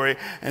of glory,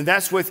 and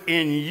that's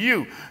within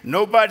you.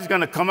 Nobody's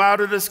going to come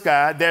out of the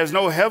sky. There's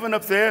no heaven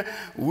up there.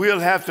 We'll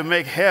have to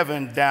make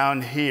heaven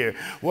down here.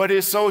 What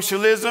is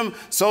socialism?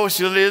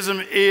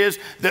 Socialism is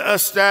the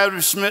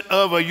establishment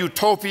of a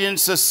utopian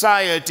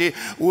society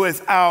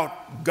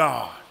without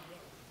God.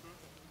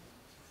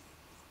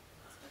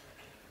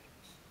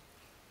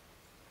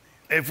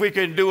 If we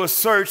can do a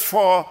search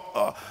for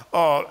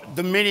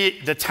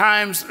the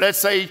times, let's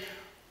say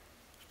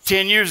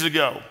 10 years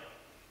ago,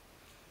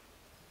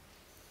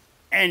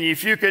 and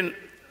if you can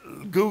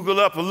Google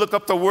up or look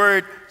up the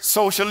word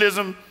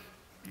socialism,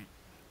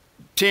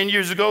 10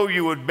 years ago,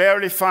 you would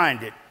barely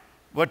find it.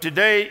 But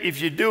today,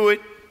 if you do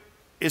it,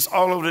 it's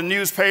all over the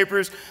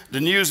newspapers, the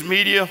news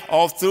media,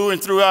 all through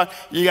and throughout.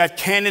 You got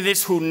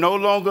candidates who no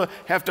longer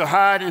have to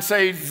hide and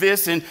say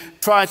this and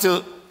try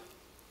to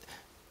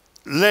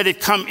let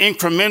it come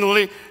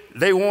incrementally.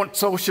 They want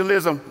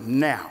socialism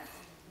now.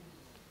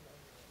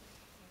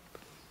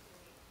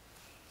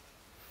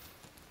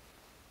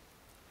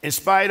 In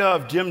spite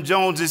of Jim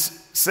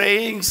Jones's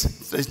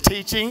sayings, his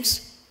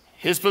teachings,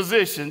 his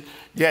position,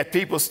 you had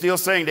people still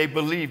saying they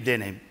believed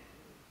in him.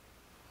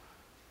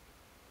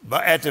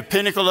 But at the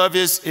pinnacle of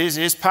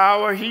his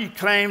power, he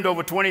claimed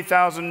over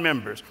 20,000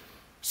 members.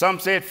 Some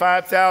said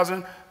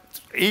 5,000.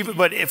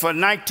 But for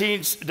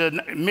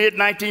the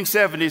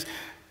mid-1970s,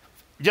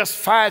 just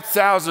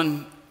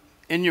 5,000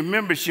 in your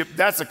membership,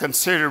 that's a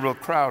considerable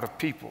crowd of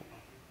people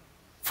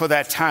for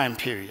that time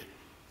period.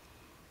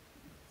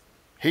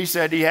 He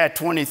said he had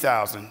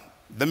 20,000.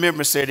 The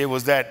members said it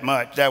was that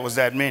much, that was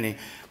that many,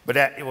 but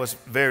it was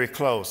very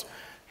close.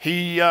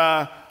 He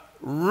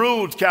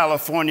ruled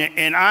California,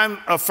 and I'm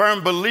a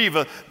firm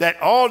believer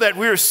that all that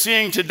we're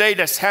seeing today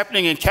that's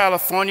happening in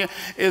California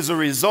is a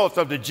result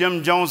of the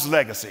Jim Jones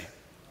legacy.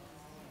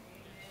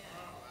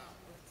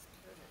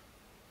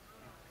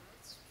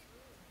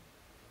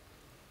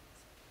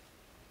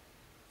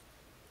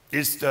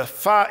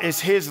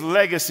 It's his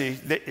legacy,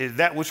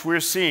 that which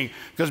we're seeing.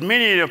 Because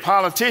many of the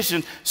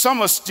politicians,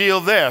 some are still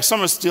there,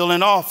 some are still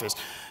in office.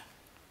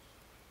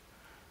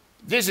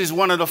 This is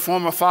one of the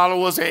former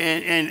followers,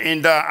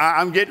 and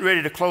I'm getting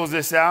ready to close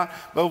this out,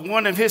 but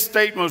one of his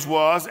statements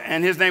was,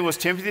 and his name was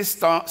Timothy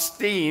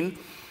Steen,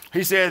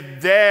 he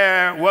said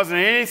there wasn't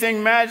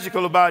anything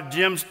magical about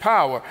Jim's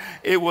power.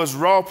 It was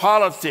raw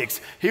politics.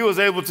 He was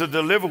able to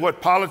deliver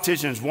what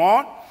politicians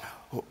want,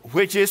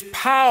 which is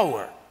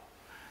power.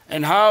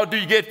 And how do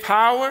you get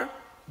power?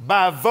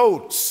 By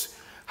votes.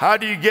 How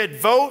do you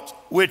get votes?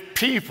 With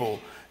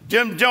people.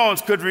 Jim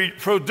Jones could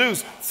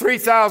produce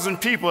 3,000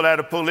 people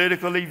at a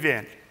political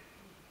event.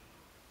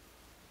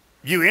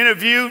 You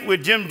interviewed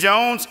with Jim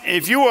Jones.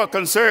 If you were a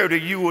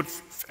conservative, you would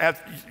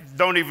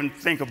don't even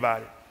think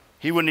about it.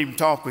 He wouldn't even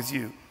talk with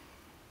you.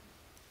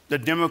 The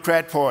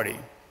Democrat Party.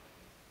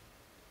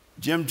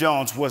 Jim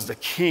Jones was the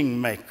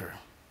kingmaker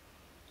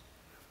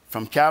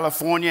from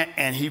California,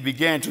 and he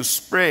began to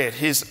spread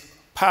his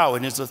power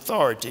and his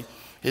authority,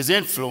 his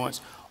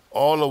influence,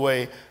 all the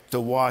way to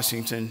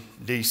Washington,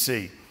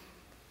 D.C.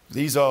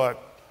 These are,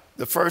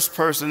 the first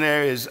person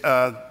there is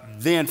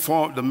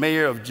the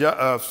mayor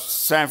of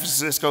San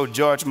Francisco,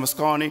 George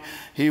Moscone.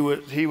 He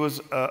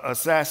was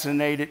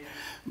assassinated,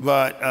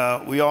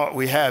 but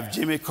we have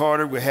Jimmy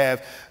Carter, we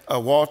have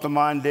Walter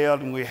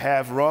Mondale, and we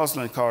have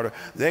Rosalind Carter.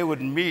 They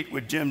would meet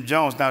with Jim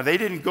Jones. Now, they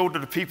didn't go to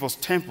the People's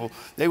Temple.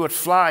 They would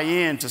fly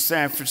in to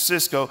San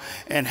Francisco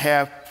and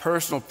have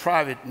personal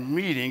private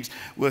meetings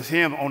with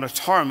him on a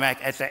tarmac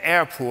at the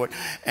airport,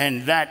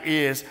 and that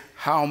is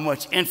how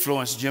much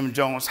influence Jim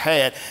Jones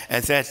had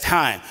at that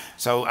time.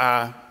 So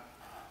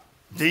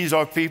these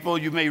are people,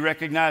 you may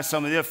recognize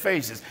some of their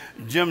faces.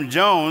 Jim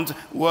Jones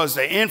was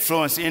the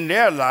influence in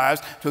their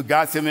lives who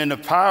got them into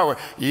power.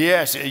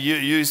 Yes,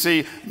 you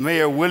see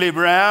Mayor Willie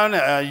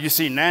Brown, you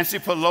see Nancy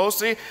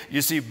Pelosi,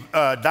 you see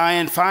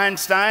Dianne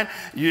Feinstein,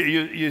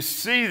 you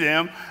see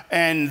them,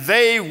 and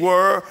they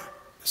were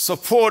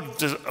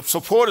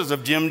supporters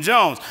of Jim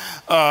Jones.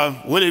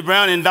 Willie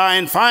Brown and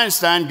Dianne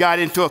Feinstein got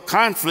into a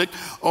conflict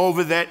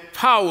over that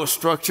power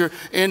structure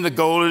in the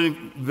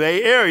Golden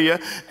Bay area,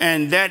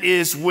 and that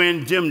is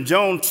when Jim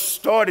Jones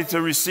started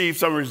to receive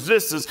some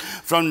resistance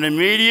from the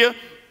media,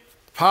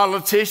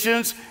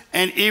 politicians,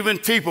 and even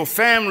people.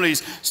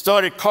 Families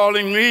started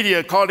calling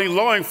media, calling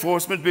law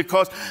enforcement,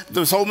 because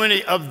so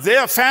many of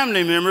their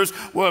family members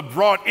were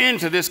brought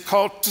into this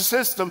cult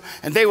system,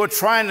 and they were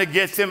trying to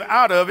get them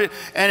out of it,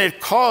 and it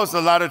caused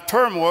a lot of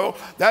turmoil.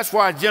 That's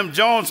why Jim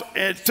Jones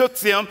took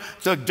them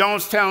to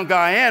Jonestown,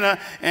 Guyana,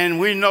 and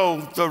we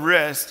know the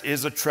rest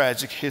is a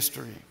tragic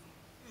history.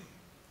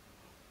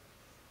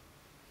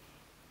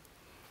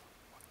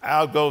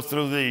 I'll go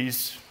through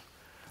these.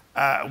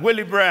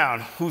 Willie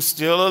Brown, who's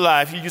still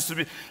alive, he used to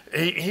be.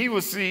 He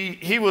was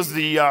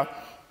the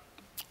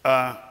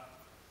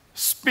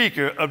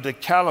Speaker of the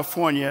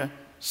California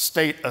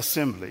State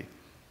Assembly.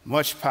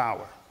 Much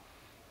power.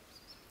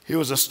 He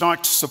was a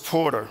staunch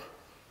supporter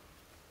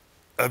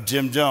of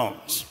Jim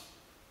Jones,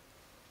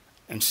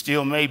 and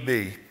still may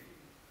be.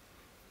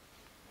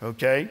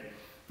 Okay,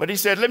 but he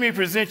said, "Let me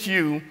present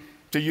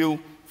to you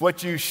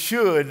what you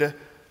should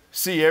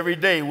see every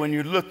day when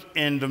you look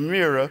in the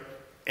mirror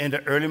in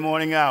the early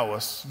morning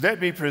hours. Let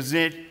me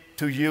present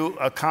to you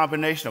a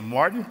combination of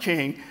Martin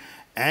King,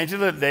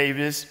 Angela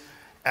Davis,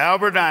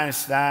 Albert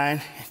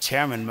Einstein, and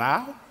Chairman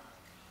Mao."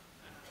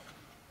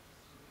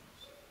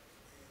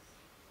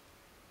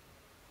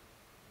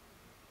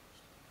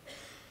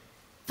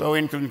 So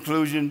in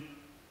conclusion,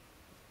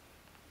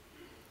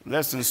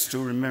 lessons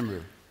to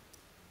remember.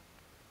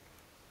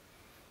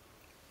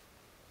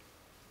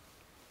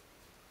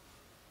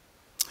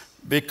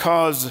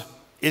 Because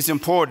it's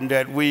important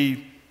that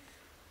we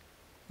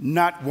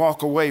not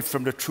walk away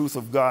from the truth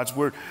of God's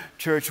word.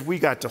 Church, we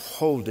got to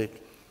hold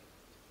it.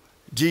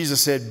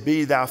 Jesus said,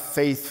 be thou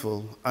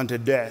faithful unto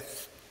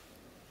death,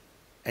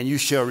 and you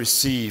shall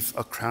receive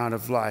a crown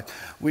of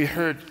life. We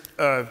heard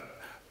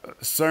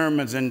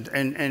sermons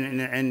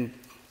and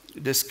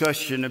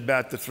discussion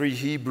about the 3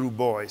 Hebrew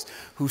boys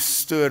who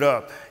stood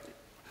up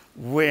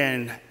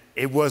when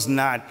it was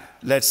not,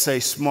 let's say,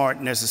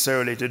 smart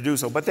necessarily to do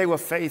so, but they were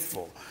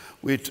faithful.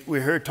 We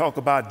heard talk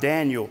about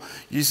Daniel.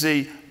 You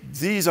see,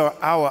 these are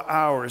our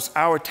hours,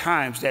 our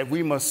times that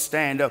we must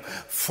stand up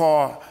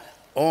for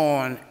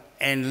on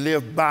and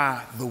live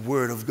by the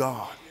Word of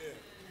God.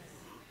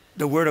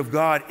 The Word of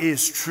God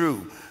is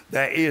true.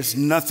 There is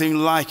nothing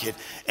like it.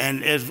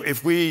 And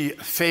if we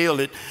fail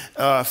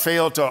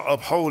to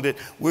uphold it,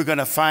 we're going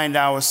to find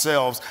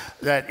ourselves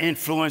that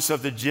influence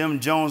of the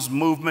Jim Jones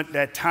movement,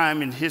 that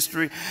time in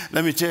history.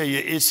 Let me tell you,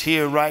 it's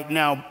here right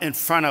now in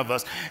front of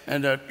us.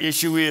 And the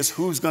issue is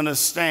who's going to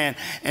stand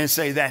and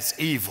say that's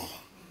evil?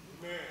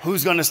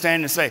 Who's going to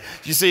stand and say,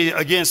 you see,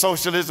 again,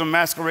 socialism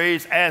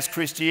masquerades as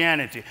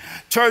Christianity.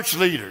 Church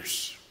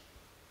leaders,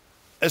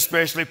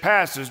 especially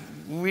pastors,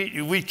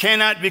 we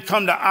cannot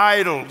become the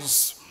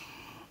idols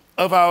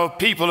of our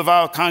people, of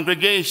our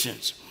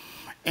congregations.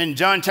 In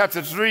John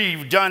chapter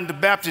 3, John the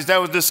Baptist,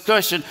 there was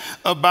discussion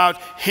about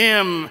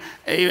him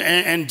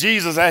and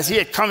Jesus as he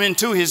had come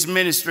into his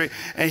ministry,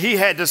 and he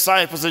had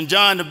disciples, and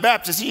John the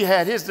Baptist, he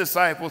had his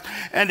disciples,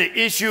 and the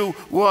issue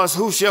was,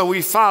 who shall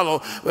we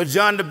follow? But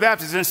John the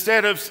Baptist,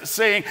 instead of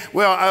saying,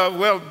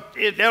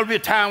 there'll be a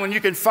time when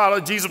you can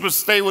follow Jesus, but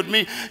stay with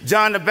me,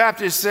 John the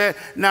Baptist said,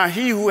 now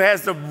he who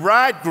has the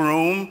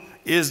bridegroom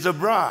is the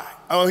bride.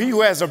 Or he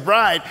who has a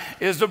bride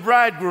is the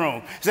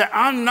bridegroom. He said,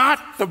 I'm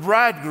not the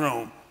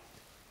bridegroom,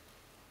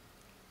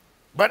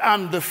 but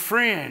I'm the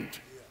friend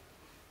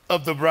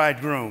of the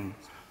bridegroom.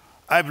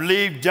 I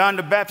believe John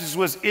the Baptist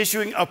was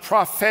issuing a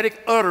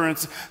prophetic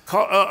utterance,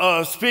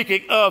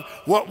 speaking of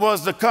what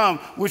was to come,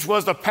 which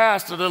was the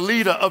pastor, the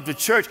leader of the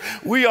church.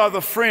 We are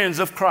the friends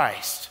of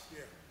Christ.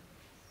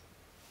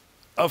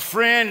 A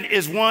friend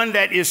is one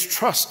that is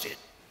trusted,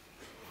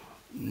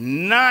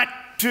 not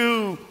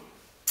to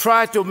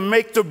try to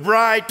make the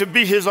bride to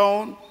be his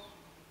own,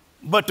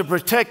 but to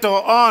protect her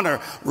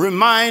honor,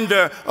 remind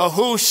her of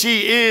who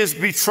she is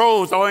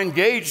betrothed or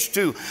engaged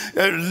to,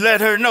 let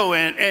her know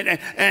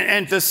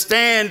and to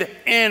stand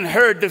in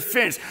her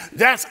defense.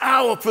 That's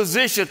our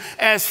position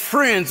as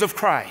friends of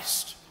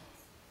Christ.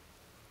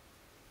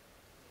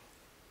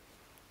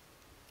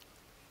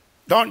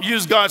 Don't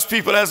use God's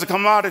people as a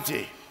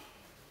commodity.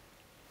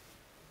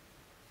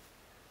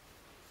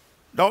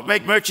 Don't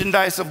make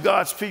merchandise of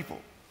God's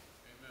people.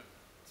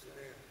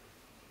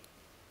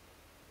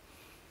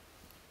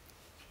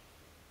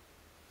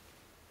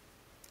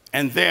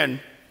 And then,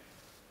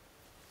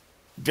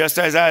 just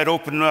as I had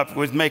opened up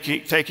with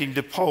taking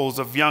the polls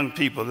of young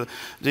people,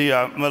 the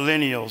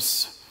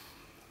millennials,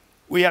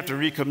 we have to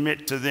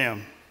recommit to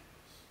them.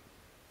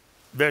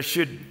 There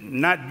should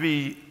not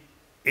be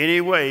any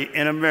way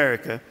in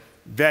America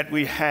that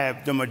we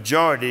have the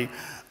majority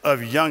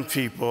of young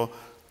people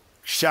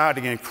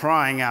shouting and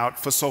crying out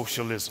for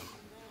socialism.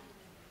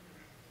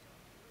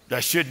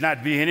 There should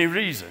not be any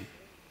reason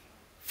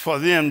for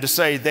them to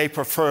say they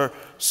prefer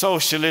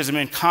socialism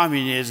and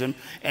communism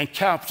and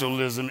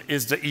capitalism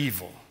is the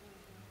evil.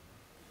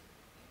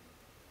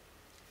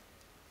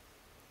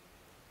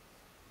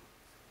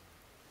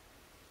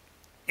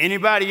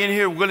 Anybody in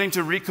here willing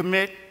to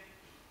recommit?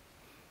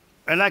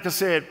 And like I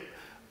said,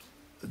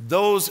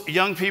 those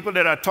young people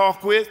that I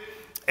talk with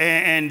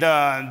and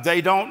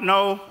they don't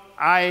know,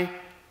 I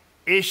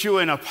issue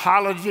an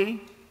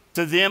apology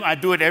to them. I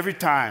do it every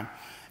time.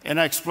 And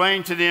I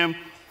explain to them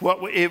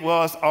what it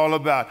was all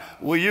about.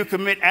 Will you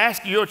commit?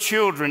 Ask your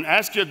children,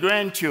 ask your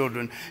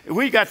grandchildren.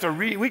 We got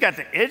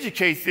to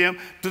educate them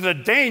to the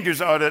dangers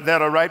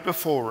that are right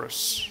before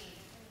us.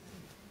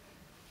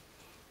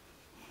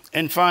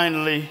 And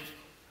finally,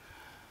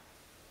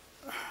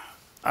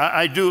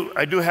 I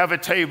do have a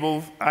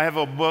table. I have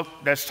a book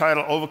that's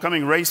titled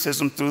Overcoming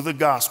Racism Through the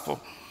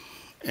Gospel.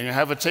 And you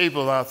have a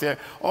table out there.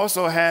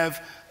 Also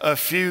have a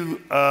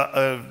few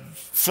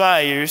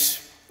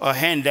flyers or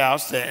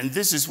handouts there. And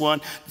this is one.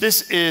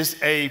 This is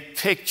a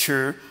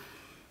picture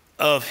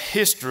of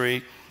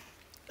history,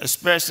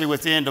 especially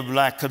within the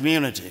black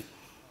community.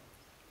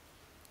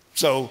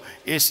 So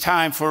it's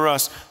time for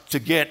us to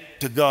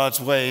get to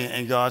God's way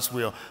and God's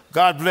will.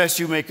 God bless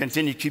you. May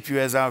continue to keep you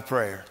as our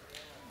prayer.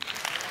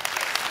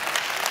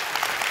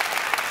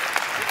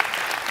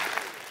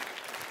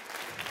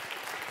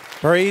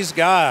 Praise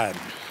God.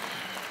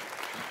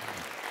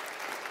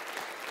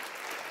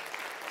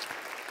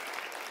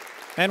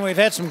 And we've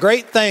had some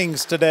great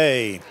things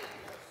today.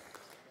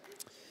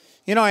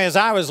 You know, as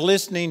I was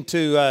listening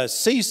to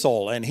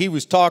Cecil, and he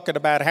was talking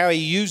about how he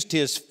used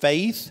his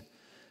faith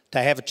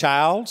to have a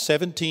child,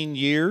 17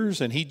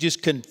 years, and he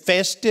just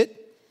confessed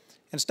it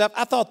and stuff.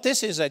 I thought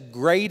this is a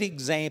great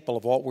example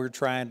of what we're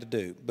trying to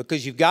do,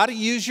 because you've got to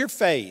use your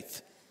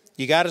faith.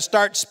 You got to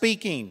start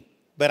speaking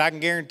But I can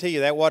guarantee you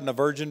that wasn't a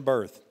virgin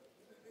birth.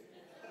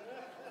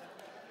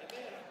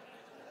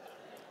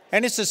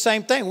 And it's the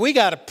same thing. We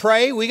got to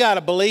pray, we got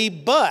to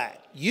believe,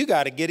 but you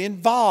got to get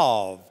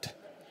involved.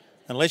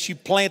 Unless you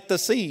plant the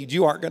seed,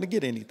 you aren't going to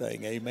get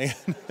anything. Amen.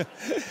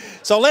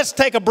 So let's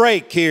take a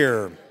break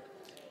here.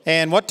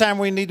 And what time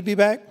we need to be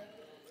back?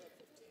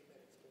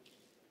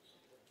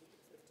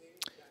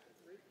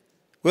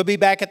 We'll be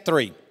back at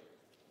 3.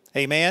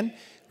 Amen.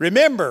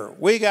 Remember,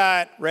 we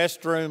got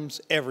restrooms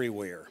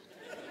everywhere.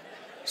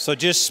 So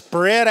just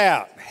spread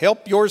out.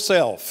 Help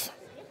yourself.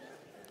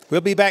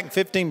 We'll be back in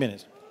 15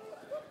 minutes.